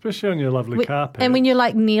time. Especially on your lovely carpet. And when you're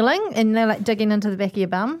like kneeling and they're like digging into the back of your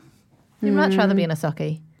bum, you'd much rather be in a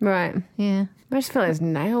sockie. Right. Yeah. I just feel like there's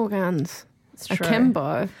nail guns. It's true.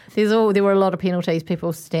 Akimbo. There were a lot of penalties,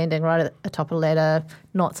 people standing right at the top of the ladder,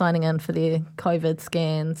 not signing in for their COVID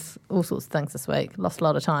scans, all sorts of things this week. Lost a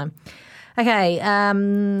lot of time. Okay,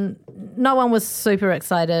 no one was super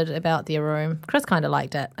excited about their room. Chris kind of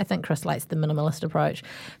liked it. I think Chris likes the minimalist approach.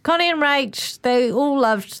 Connie and Rach, they all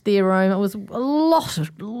loved their room. It was a lot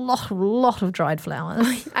of dried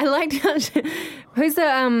flowers. I liked how who's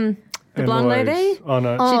the blonde lady? Oh,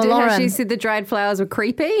 no. She did how Lauren. she said the dried flowers were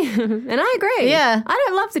creepy. And I agree. Yeah. I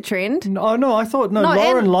don't love the trend. No, I thought,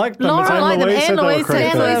 Lauren liked them. Lauren liked them. Anne Louise said they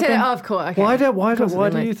were Anne creepy. Louise said, of course. Okay. Why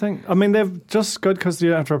do you think? I mean, they're just good because you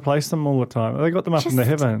don't have to replace them all the time. They got them up in the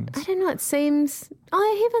heavens. I don't know. It seems.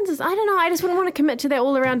 Oh, heavens is. I don't know. I just wouldn't want to commit to that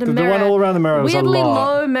all around a The mirror. one all around the mirror was a weirdly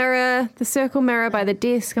lot. low mirror, the circle mirror by the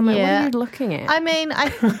desk. I'm like, what are you looking at? I mean,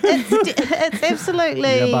 it's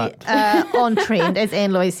absolutely on trend, as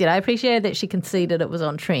Anne Louise said. I appreciated that she conceded it was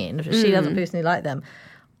on trend. She doesn't personally like them.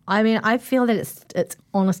 I mean, I feel that it's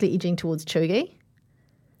honestly edging towards chuggy.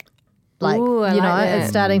 Like, Ooh, I like that. it's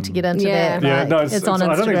starting to get into that. Yeah, like, no, it's on Instagram.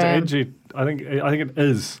 I don't think it's edgy. I think it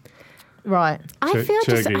is. Right. I feel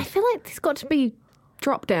chuggy. like there's got to be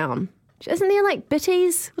drop down. Isn't there like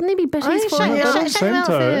bitties? Wouldn't there be bitties for shake it? them out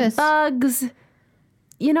first. Bugs.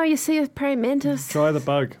 You know, you see a praying mantis. Try the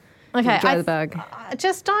bug. Okay, Dry the bug. I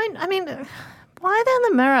just don't. I mean, Why are they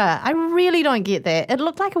in the mirror? I really don't get that. It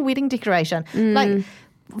looked like a wedding decoration. Like,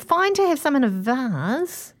 fine to have some in a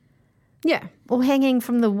vase. Yeah. Or hanging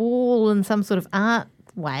from the wall in some sort of art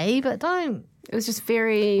way, but don't. It was just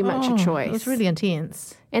very much a choice. It was really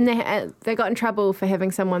intense. And they got in trouble for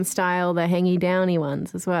having someone style the hangy downy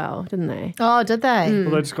ones as well, didn't they? Oh, did they?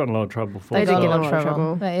 Well, they just got in a lot of trouble for They it. did Got get a in lot a of lot of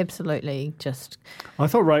trouble. They absolutely just. I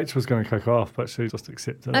thought Rach was going to kick off, but she just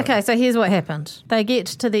accepted it. Okay, so here's what happened. They get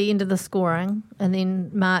to the end of the scoring, and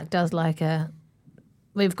then Mark does like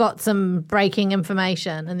we've got some breaking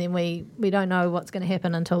information, and then we don't know what's going to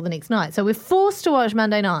happen until the next night. So we're forced to watch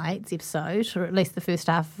Monday night's episode, or at least the first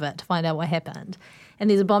half of it, to find out what happened. And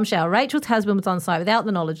there's a bombshell. Rachel's husband was on site without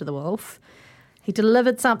the knowledge of the wolf. He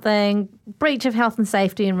delivered something, breach of health and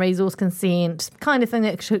safety and resource consent, kind of thing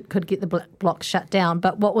that could get the block shut down.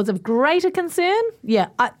 But what was of greater concern? Yeah,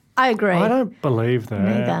 I agree. I don't believe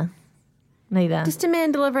that. Neither. Just a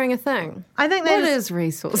man delivering a thing. I think What that is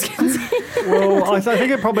resource consent? Well, I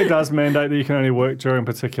think it probably does mandate that you can only work during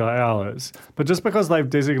particular hours. But just because they've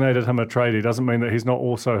designated him a tradie doesn't mean that he's not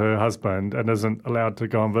also her husband and isn't allowed to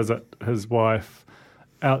go and visit his wife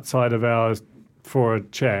outside of hours for a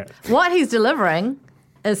chat. What he's delivering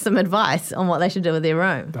is some advice on what they should do with their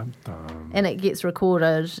room. Dum, dum. And it gets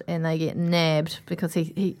recorded and they get nabbed because they're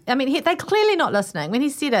clearly not listening. When he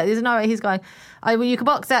said it, there's no way he's going, oh, well, you can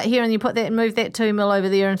box out here and you put that and move that 2 mil over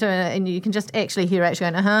there and you can just actually hear Rach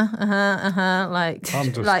going, like,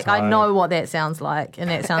 I'm just like I tired. know what that sounds like.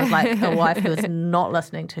 And that sounds like a wife who is not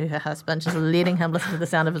listening to her husband, just letting him listen to the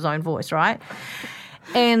sound of his own voice, right?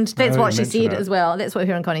 And that's No, what you she mentioned said it. as well. That's what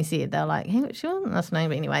her and Connie said. They're like, hey, she wasn't listening.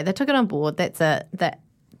 But anyway, they took it on board. That's it. That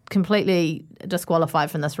completely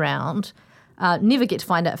disqualified from this round. Never get to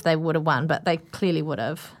find out if they would have won, but they clearly would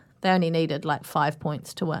have. They only needed like 5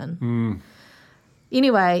 points to win.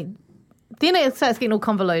 Anyway, then it starts getting all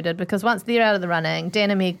convoluted because once they're out of the running,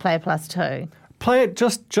 Dan and Meg play a +2. Play it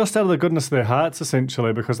just out of the goodness of their hearts,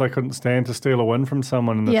 essentially, because they couldn't stand to steal a win from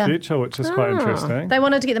someone in the Yeah. future, which is quite interesting. They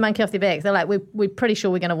wanted to get the monkey off their backs. They're like, we're pretty sure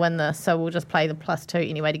we're going to win this, so we'll just play the +2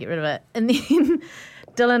 anyway to get rid of it. And then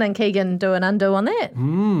Dylan and Keegan do an undo on that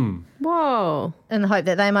Whoa. in the hope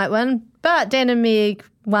that they might win. But Dan and Meg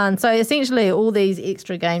won. So essentially all these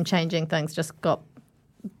extra game-changing things just got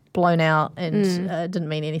blown out and didn't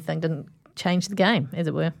mean anything, didn't change the game, as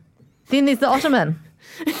it were. Then there's the Ottoman.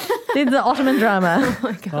 There's the Ottoman drama.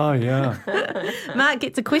 Oh, yeah. Mark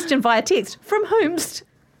gets a question via text. From whomst?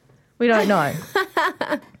 We don't know.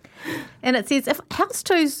 And it says, if House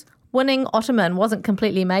 2's winning Ottoman wasn't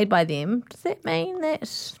completely made by them, does that mean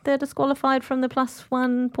that they're disqualified from the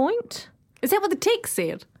 +1 point? Is that what the text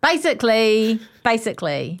said? Basically.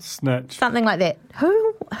 Snitch. Something like that.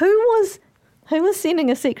 Who was sending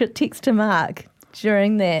a secret text to Mark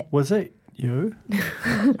during that? Was it you?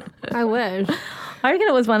 I wish. I reckon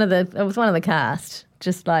it was one of the cast,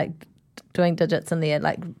 just like doing digits in their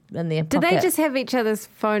Do they just have each other's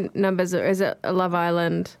phone numbers, or is it a Love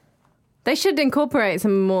Island? They should incorporate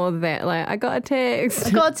some more of that. Like, I got a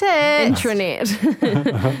text. got text.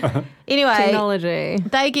 Intranet. Anyway, Technology.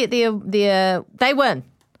 they get they win.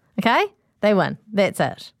 Okay? They win. That's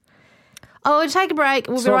it. Oh, we'll take a break.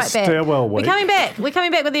 We'll be So right back. stairwell week. We're coming back. We're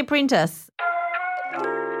coming back with The Apprentice.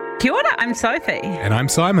 Kia ora, I'm Sophie. And I'm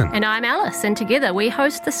Simon. And I'm Alice, and together we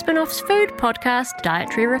host the Spin-Off's food podcast,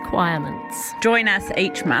 Dietary Requirements. Join us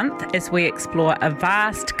each month as we explore a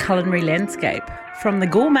vast culinary landscape, from the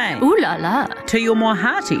gourmet Ooh la la. to your more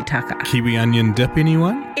hearty tucker. Kiwi onion dip,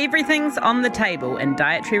 anyone? Everything's on the table in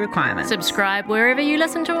Dietary Requirements. Subscribe wherever you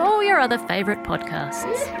listen to all your other favourite podcasts.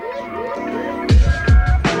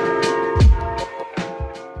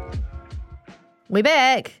 We're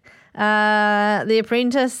back. The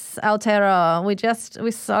Apprentice, Aotearoa.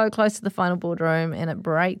 We're so close to the final boardroom, and it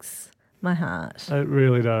breaks my heart. It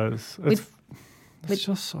really does. It's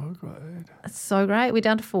just so good. It's so great. We're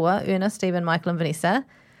down to 4. Ernest, Stephen, Michael and Vanessa.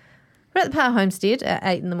 We're at the Power Homestead at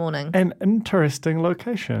 8 in the morning. An interesting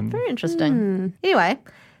location. Very interesting. Anyway,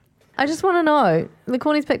 I just want to know, the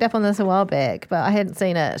Cornies picked up on this a while back, but I hadn't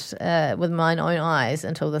seen it with my own eyes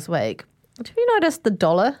until this week. Have you noticed the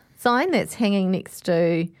dollar sign that's hanging next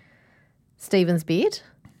to Stephen's bed?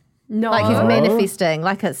 No. Like he's manifesting,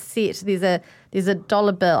 like it's set. There's a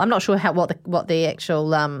dollar bill. I'm not sure what the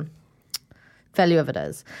actual value of it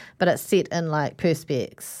is, but it's set in like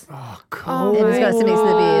perspex. Oh, cool. And it's got to sit next to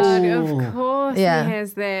the bed. Of course Yeah. he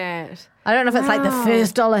has that. I don't know if it's like the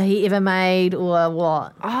first dollar he ever made or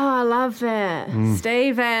what. Oh, I love that.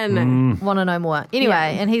 Stephen. Want to know more.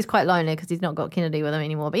 Anyway, and he's quite lonely because he's not got Kennedy with him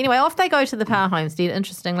anymore. But anyway, off they go to the Power Homestead.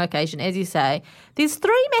 Interesting location, as you say. There's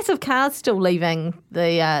 3 massive cars still leaving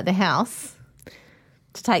the house.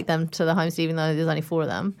 to take them to the homestead, even though there's only 4 of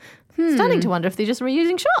them. Starting to wonder if they're just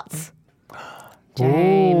reusing shots.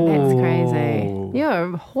 Jane, that's crazy.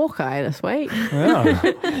 You're a Hawkeye this week.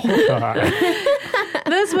 Yeah.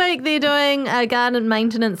 This week they're doing a garden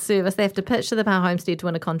maintenance service. They have to pitch to the Power Homestead to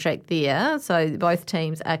win a contract there. So both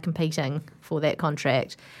teams are competing for that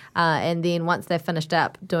contract. And then once they've finished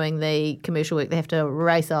up doing the commercial work, they have to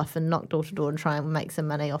race off and knock door to door and try and make some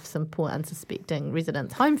money off some poor unsuspecting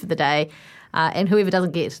residents home for the day. And whoever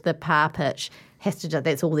doesn't get the par pitch has to do,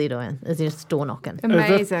 that's all they're doing, is they're just door knocking.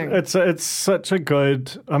 Amazing. It's such a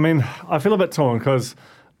good, I mean, I feel a bit torn because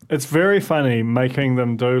it's very funny making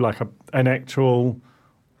them do like an actual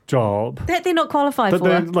job That they're not qualified that for.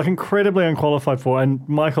 they're like incredibly unqualified for, and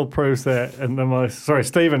Stephen proves that in the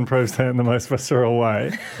most visceral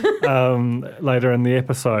way later in the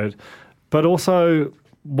episode. But also,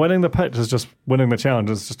 winning the pitch is just winning the challenge.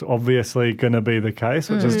 It's just obviously going to be the case,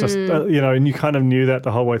 which is just, and you kind of knew that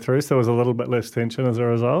the whole way through, so there was a little bit less tension as a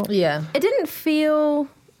result. Yeah.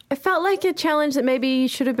 It felt like a challenge that maybe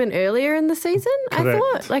should have been earlier in the season, Correct.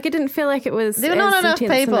 I thought. Like, it didn't feel like it was There were not enough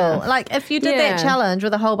intense people. enough. Like, if you did that challenge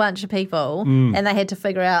with a whole bunch of people and they had to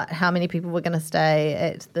figure out how many people were going to stay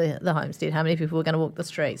at the homestead, how many people were going to walk the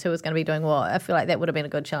streets, who was going to be doing what, I feel like that would have been a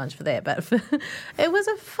good challenge for that. But it was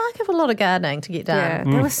a fuck of a lot of gardening to get done. Yeah,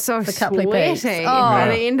 they were so For a couple of sweaty. peaks. By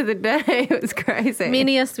the end of the day, it was crazy.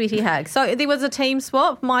 Many a sweaty hug. So there was a team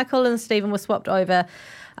swap. Michael and Stephen were swapped over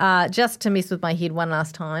just to mess with my head one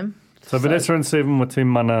last time. So Vanessa and Stephen were Team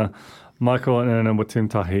Mana, Michael and Una were Team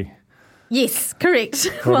Tahi. Yes, correct.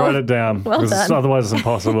 I'll write it down, well because done. otherwise it's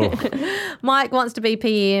impossible. Mike wants to be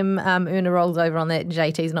PM. Una rolls over on that.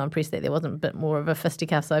 JT's not impressed that there wasn't a bit more of a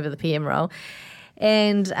fisticuffs over the PM role.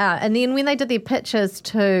 And then when they did their pitches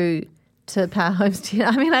to Power Homestead,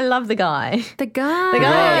 I mean, I love the guy. The guy.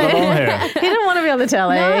 The long hair. He didn't want to be on the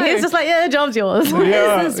telly. No. He was just like, yeah, the job's yours. What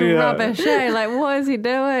Yeah, is this yeah. rubbish? Like, what is he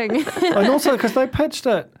doing? And also, because they pitched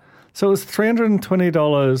it, so it was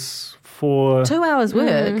 $320 for 2 hours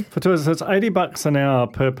work. for 2 hours. So it's $80 an hour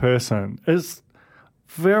per person. It's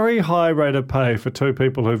very high rate of pay for 2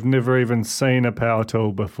 people who've never even seen a power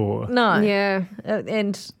tool before. No. Yeah.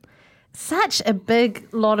 And such a big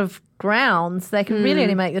lot of grounds, they can really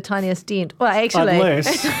only make the tiniest dent. Well, actually,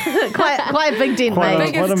 Unless quite a big dent, Quite a- mate.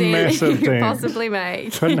 Biggest what a dent massive you could dent. possibly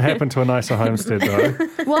make. couldn't happen to a nicer homestead though.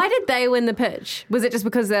 Why did they win the pitch? Was it just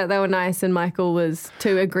because they were nice and Michael was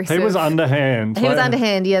too aggressive? He was underhand. He was Like,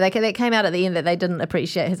 underhand, yeah. That came out at the end that they didn't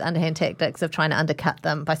appreciate his underhand tactics of trying to undercut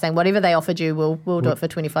them by saying, whatever they offered you, we'll do it for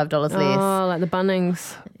 $25 less. Oh, like the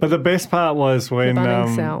Bunnings. But the best part was when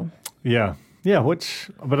Bunnings sell. Yeah,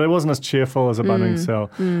 but it wasn't as cheerful as a Bunnings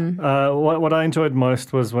sell. What I enjoyed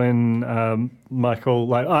most was when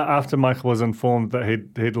Michael, after Michael was informed that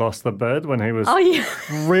he'd lost the bid, when he was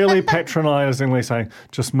really patronisingly saying,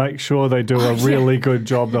 just make sure they do a really good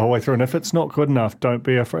job the whole way through. And if it's not good enough, don't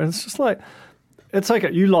be afraid. It's just like, it's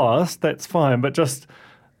okay, you lost, that's fine, but just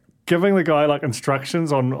giving the guy like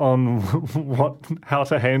instructions on how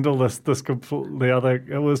to handle the other,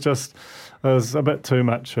 it was a bit too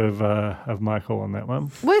much of Michael on that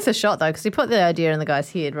one. Worth a shot, though, because he put the idea in the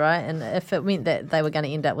guy's head, right? And if it meant that they were going to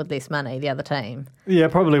end up with less money, the other team. Yeah,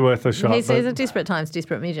 probably worth a shot. He says at desperate times,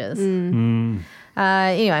 desperate measures.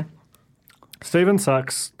 Anyway. Stephen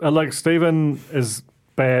sucks. Stephen is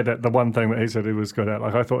bad at the one thing that he said he was good at.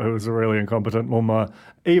 Like, I thought he was a really incompetent lawnmower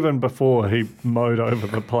even before he mowed over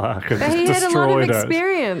the plaque and But he just had a lot of destroyed it.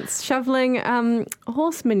 experience shoveling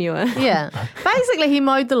horse manure. Yeah. Basically, he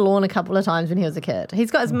mowed the lawn a couple of times when he was a kid.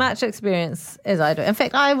 He's got as much experience as I do. In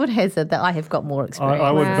fact, I would hazard that I have got more experience.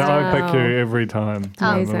 I would Wow. pick you every time to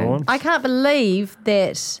mow the Amazing. lawn. I can't believe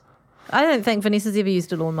that. I don't think Vanessa's ever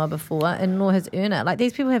used a lawnmower before, and nor has Erna. Like,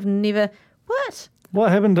 these people have never. What?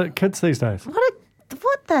 What happened to kids these days?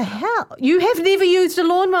 What the hell? You have never used a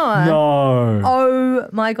lawnmower? No. Oh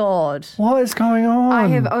my God. What is going on? I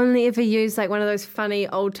have only ever used like one of those funny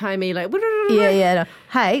old-timey like... Yeah. No.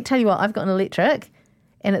 Hey, tell you what, I've got an electric,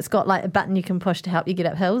 and it's got like a button you can push to help you get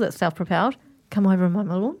up hills. It's self-propelled. Come over and mow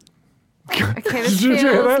my lawn. Okay, this Did you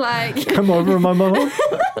hear feels that? like... Come over and mow my lawn.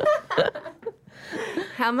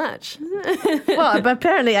 How much? Well, but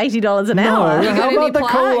apparently $80 an hour. How got any about the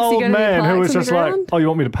plaques? cool You old got any man who plaques was on the just like, ground? oh, you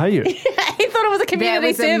want me to pay you? He thought it was a That community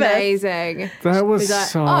was service. amazing. That was He's like,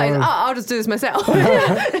 so... I'll just do this myself.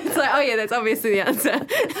 It's like, oh yeah, that's obviously the answer.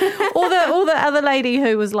 Or the other lady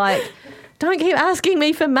who was like, don't keep asking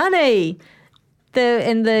me for money.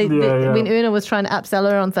 When Erna was trying to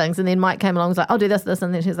upsell her on things, and then Mike came along and was like, I'll do this,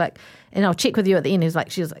 and then she's like, and I'll check with you at the end.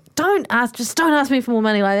 She was like, don't ask me for more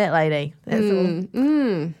money like that, lady. That's all.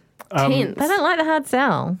 Tense. They don't like the hard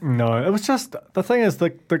sell. No, it was just, the thing is, the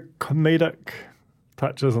comedic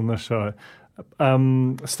touches on this show.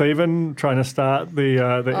 Stephen trying to start the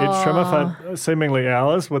edge trimmer for seemingly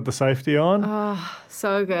hours with the safety on. Oh,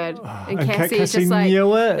 so good. And and Cassie Cassie just like,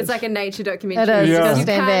 knew it. it's like a nature documentary. It is. Yeah. You Stand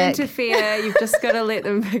can't back. interfere. You've just got to let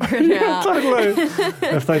them figure it out. Totally.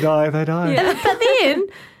 If they die, they die. Yeah. But then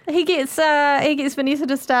he gets Vanessa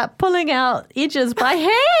to start pulling out edges by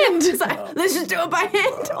hand. It's like, let's just do it by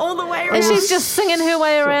hand all the way around. And she's just singing her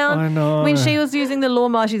way around. I know. When she was using the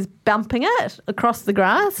lawnmower, she's bumping it across the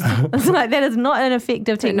grass. It's like, that is not an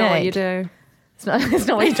effective Don't technique. know what you do. It's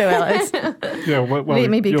not what you do, Alex. Yeah, well, Let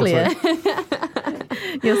me be you'll clear. see.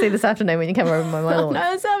 You'll see this afternoon when you come over my lawn.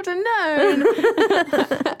 No, this afternoon.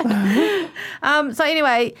 So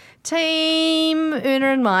anyway, Team Una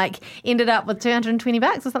and Mike ended up with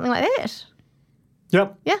 $220 or something like that.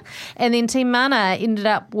 Yep. Yeah. And then Team Mana ended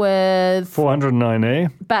up with,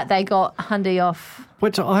 490. but they got Hyundai off.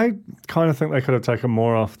 Which I kind of think they could have taken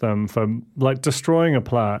more off them for like destroying a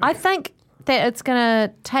plaque. I think that it's going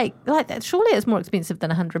to take, like, surely it's more expensive than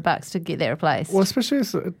 $100 to get that replaced. Well, especially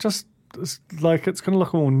it's like it's going to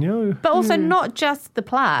look all new. But also not just the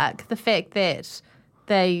plaque, the fact that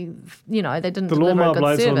they didn't The deliver a lawnmower good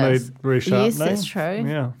blades will service. need resharpening. Yes, that's true.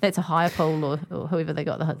 Yeah. That's a higher pool or whoever they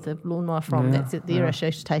got the lawnmower from. Yeah, That's their issue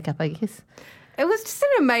to take up, I guess. It was just an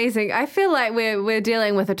amazing. I feel like we're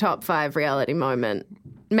dealing with a top 5 reality moment,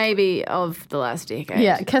 maybe of the last decade.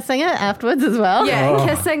 Yeah, kissing it afterwards as well. Yeah,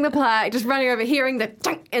 kissing the plaque, just running over, hearing the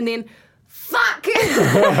tink, and then fuck,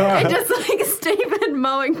 and just like Stephen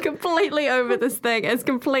mowing completely over this thing. It's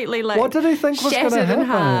completely like What did he think was going to shattered in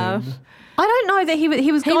happen? half. I don't know that he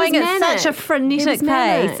was going was at manic. such a frenetic He was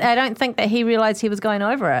manic. pace. I don't think that he realised he was going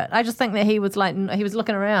over it. I just think that he was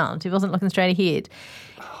looking around. He wasn't looking straight ahead.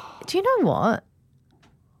 Do you know what?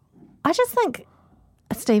 I just think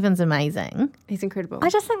Stephen's amazing. He's incredible. I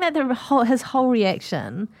just think that his whole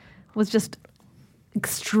reaction was just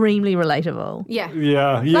extremely relatable. Yeah.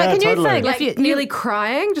 Yeah, Like, can you totally. think, Like if you- nearly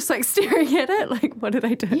crying, just like staring at it. Like, what do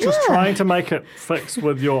they do? Just trying to make it fix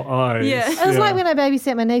with your eyes. Yeah. It was like when I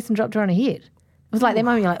babysat my niece and dropped her on her head. It was like that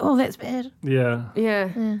moment you're like, oh, that's bad. Yeah.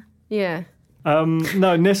 Yeah.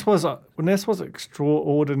 No, Ness was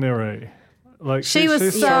extraordinary. Like She was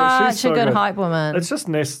she's such so a good hype woman. It's just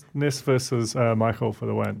Ness versus Michael for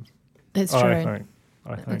the win. That's true.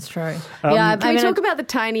 I think. That's true. Can we talk about the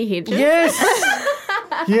tiny hedges? Yes.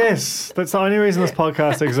 Yes. That's the only reason this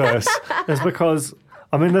podcast exists is because,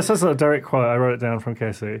 I mean, this is a direct quote. I wrote it down from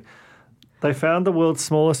Cassie. They found the world's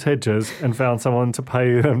smallest hedges and found someone to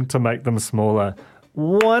pay them to make them smaller.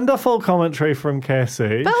 Wonderful commentary from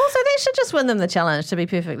Cassie. But also, that should just win them the challenge, to be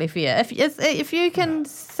perfectly fair. If you can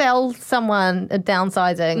sell someone a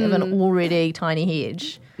downsizing of an already tiny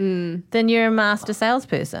hedge, then you're a master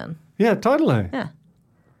salesperson. Yeah, totally. Yeah.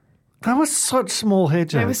 That was such small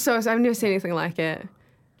hedges. It was so. I've never seen anything like it.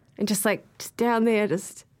 And just down there,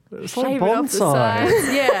 just It's shave like it off the bonsai. sides.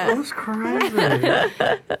 That Yeah. was crazy.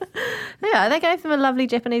 Yeah, they gave them a lovely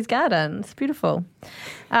Japanese garden. It's beautiful.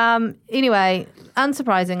 Anyway,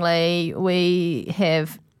 unsurprisingly, we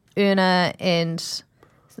have Una and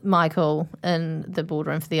Michael in the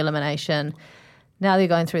boardroom for the elimination. Now they're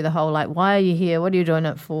going through the whole, like, why are you here? What are you doing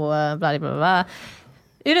it for? Blah, blah, blah, blah.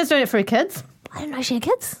 Una's doing it for her kids. I didn't know she had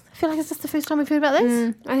kids. I feel like it's just the first time we've heard about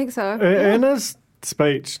this. I think so. Una's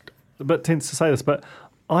speech a bit tends to say this, but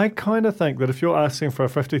I kind of think that if you're asking for a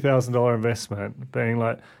 $50,000 investment, being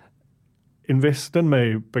like, invest in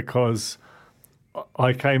me because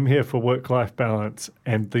I came here for work-life balance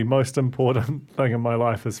and the most important thing in my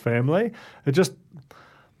life is family, it just,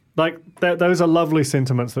 like, those are lovely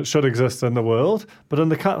sentiments that should exist in the world, but in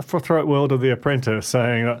the cutthroat world of The Apprentice,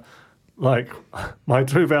 saying that, like, my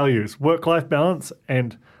two values, work-life balance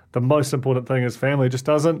and the most important thing is family, just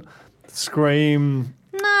doesn't scream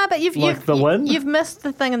Nah, but you've missed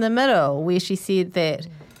the thing in the middle where she said that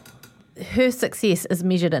her success is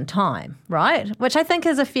measured in time, right? Which I think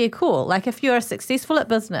is a fair call. Like, if you're successful at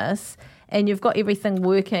business and you've got everything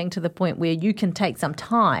working to the point where you can take some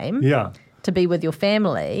time to be with your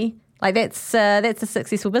family, like that's a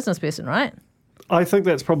successful business person, right? I think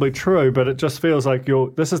that's probably true, but it just feels like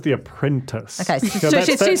this is The Apprentice. Okay, so Yeah,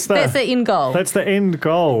 that's the end goal. That's the end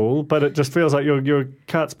goal, but it just feels like you're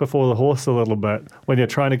carts before the horse a little bit when you're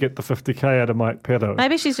trying to get the 50K out of Mike Petto.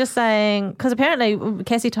 Maybe she's just saying, because apparently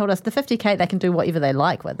Cassie told us the 50K they can do whatever they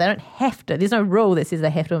like with. They don't have to. There's no rule that says they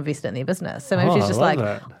have to invest it in their business. So maybe she's just like,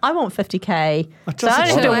 that. I want 50K, so just I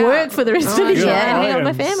don't have to want- work for the rest of the year and I hang out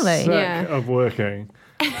with my am family. sick Yeah. of working.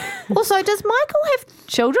 Also, does Michael have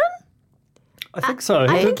children? I think so.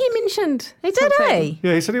 I think he mentioned. He did, something.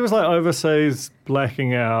 Yeah, he said he was like overseas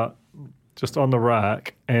blacking out just on the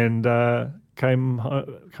rack and came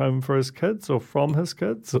home for his kids or from his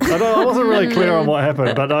kids. I wasn't really clear on what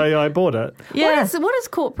happened, but I bought it. Yeah. What is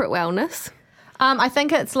corporate wellness? I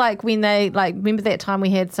think it's like when they, remember that time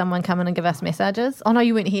we had someone come in and give us massages? Oh, no,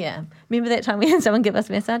 you weren't here. Remember that time we had someone give us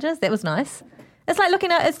massages? That was nice. It's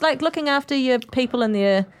like looking after your people in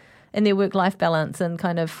their work-life balance and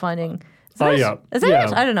kind of finding... Yeah. Is that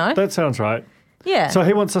it? I don't know. That sounds right. Yeah. So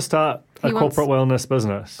he wants to start a corporate wellness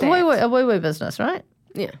business. A woo-woo business, right?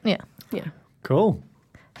 Yeah. Yeah. Yeah. Cool.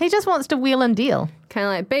 He just wants to wheel and deal. Kind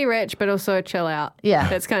of like be rich, but also chill out. Yeah.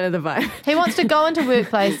 That's kind of the vibe. He wants to go into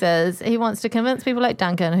workplaces. He wants to convince people like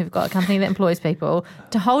Duncan, who've got a company that employs people,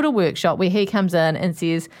 to hold a workshop where he comes in and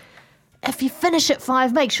says, if you finish at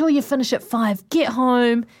 5, make sure you finish at 5. Get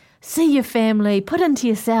home, see your family, put into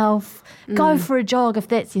yourself, go for a jog if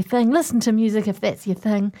that's your thing, listen to music if that's your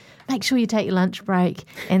thing. Make sure you take your lunch break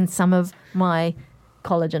and some of my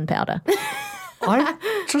collagen powder. I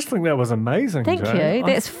just think that was amazing. Thank Jay. you.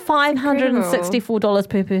 That's $564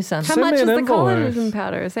 per person. How Send much me is an the invoice. collagen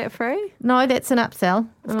powder? Is that free? No, that's an upsell.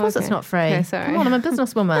 Of course it's not free. Okay, sorry. Come on, I'm a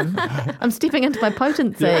businesswoman. I'm stepping into my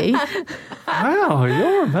potency. Wow,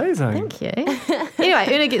 you're amazing. Thank you.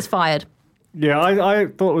 Anyway, Una gets fired. Yeah, I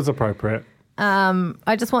thought it was appropriate.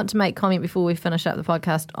 I just want to make comment before we finish up the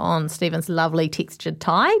podcast on Stephen's lovely textured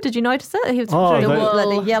tie. Did you notice it? He was wearing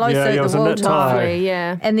the yellow suit, it was the a wool knit tie. tie.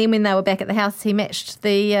 Yeah. And then when they were back at the house, he matched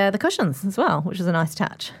the cushions as well, which was a nice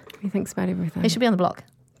touch. He thinks about everything. He should be on the block.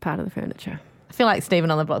 Part of the furniture. I feel like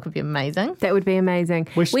Stephen on the block would be amazing. That would be amazing.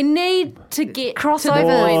 We need to get to the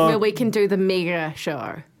Crossover. point where we can do the mega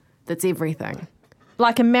show. That's everything.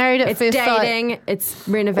 Like a Married at It's First Sight. dating, it's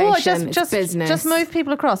renovation, it's business. Just move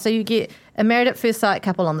people across. So you get a Married at First Sight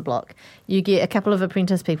couple on the block. You get a couple of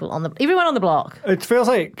apprentice people everyone on the block. It feels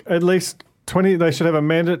like at least 20, they should have a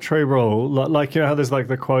mandatory rule, like you know how there's like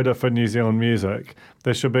the quota for New Zealand music.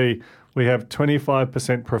 There should be, we have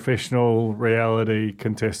 25% professional reality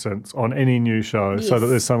contestants on any new show so that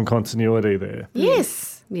there's some continuity there.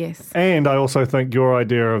 Yes. Yes. And I also think your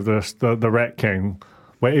idea of this, the Rat King,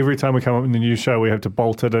 where every time we come up with a new show, we have to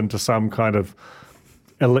bolt it into some kind of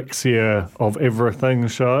elixir of everything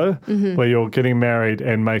show where you're getting married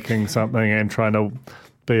and making something and trying to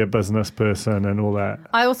be a business person and all that.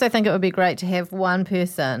 I also think it would be great to have one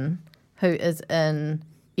person who is in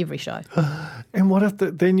every show. And what if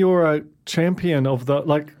then you're a champion of the,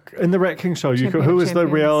 like in the Rat King show, who is the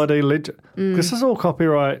reality legend? This is all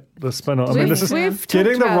copyright, the spin-off. I mean, this is we've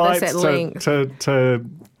getting the talked about this rights at length. to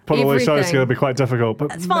put all these shows Everything. together be quite difficult.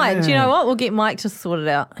 But It's fine. Do you know what? We'll get Mike to sort it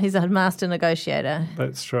out. He's a master negotiator.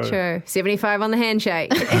 That's true. True. 75 on the handshake.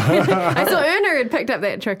 I saw Erna had picked up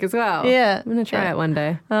that trick as well. Yeah. I'm going to try it one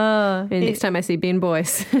day. Oh. Maybe next time I see Ben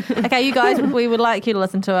Boyce. Okay, you guys, we would like you to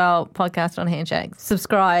listen to our podcast on handshakes.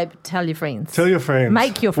 Subscribe, tell your friends. Tell your friends.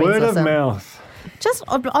 Make your friends Word listen. of mouth. Just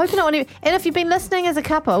open it on and if you've been listening as a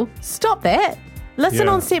couple, stop that. Listen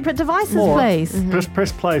Yeah. on separate devices, More. please. Just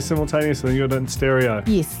press play simultaneously. You're in stereo.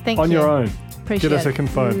 Yes, thank On you. your own. Appreciate Get a it. second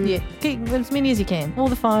phone. Yeah, get as many as you can. All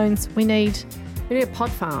the phones we need. We need a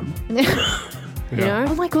pod farm. You know?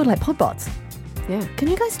 Oh my god, like podbots. Yeah. Can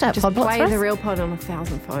you guys start Just podbots play for the us? real pod on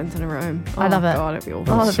 1,000 phones in a room. I love it. God, it'd be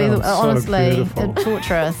awful. Oh, that'd be Sounds so honestly beautiful.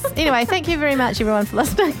 torturous. Anyway, thank you very much, everyone, for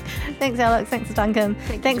listening. Thanks, Alex. Thanks, Duncan.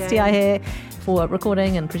 Thanks, Jane. T.I. here for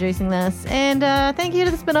recording and producing this. And thank you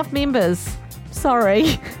to the spin-off members.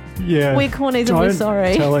 Sorry. Yeah. We're cornies and we're Don't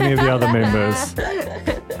sorry. tell any of the other members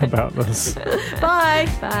about this. Bye.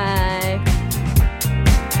 Bye.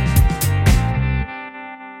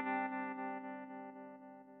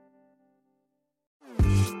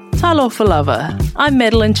 Talofa lover, I'm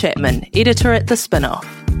Madeline Chapman, editor at The Spinoff.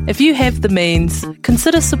 If you have the means,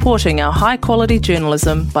 consider supporting our high-quality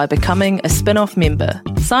journalism by becoming a Spinoff member.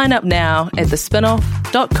 Sign up now at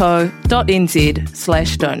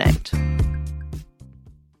thespinoff.co.nz/donate.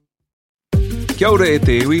 Kia ora e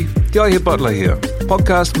te iwi, Te Aihe Butler here,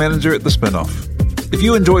 podcast manager at The Spinoff. If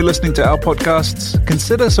you enjoy listening to our podcasts,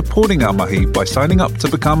 consider supporting our mahi by signing up to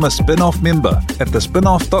become a Spinoff member at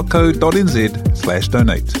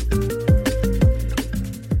thespinoff.co.nz/donate.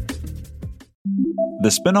 The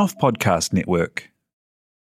Spinoff Podcast Network.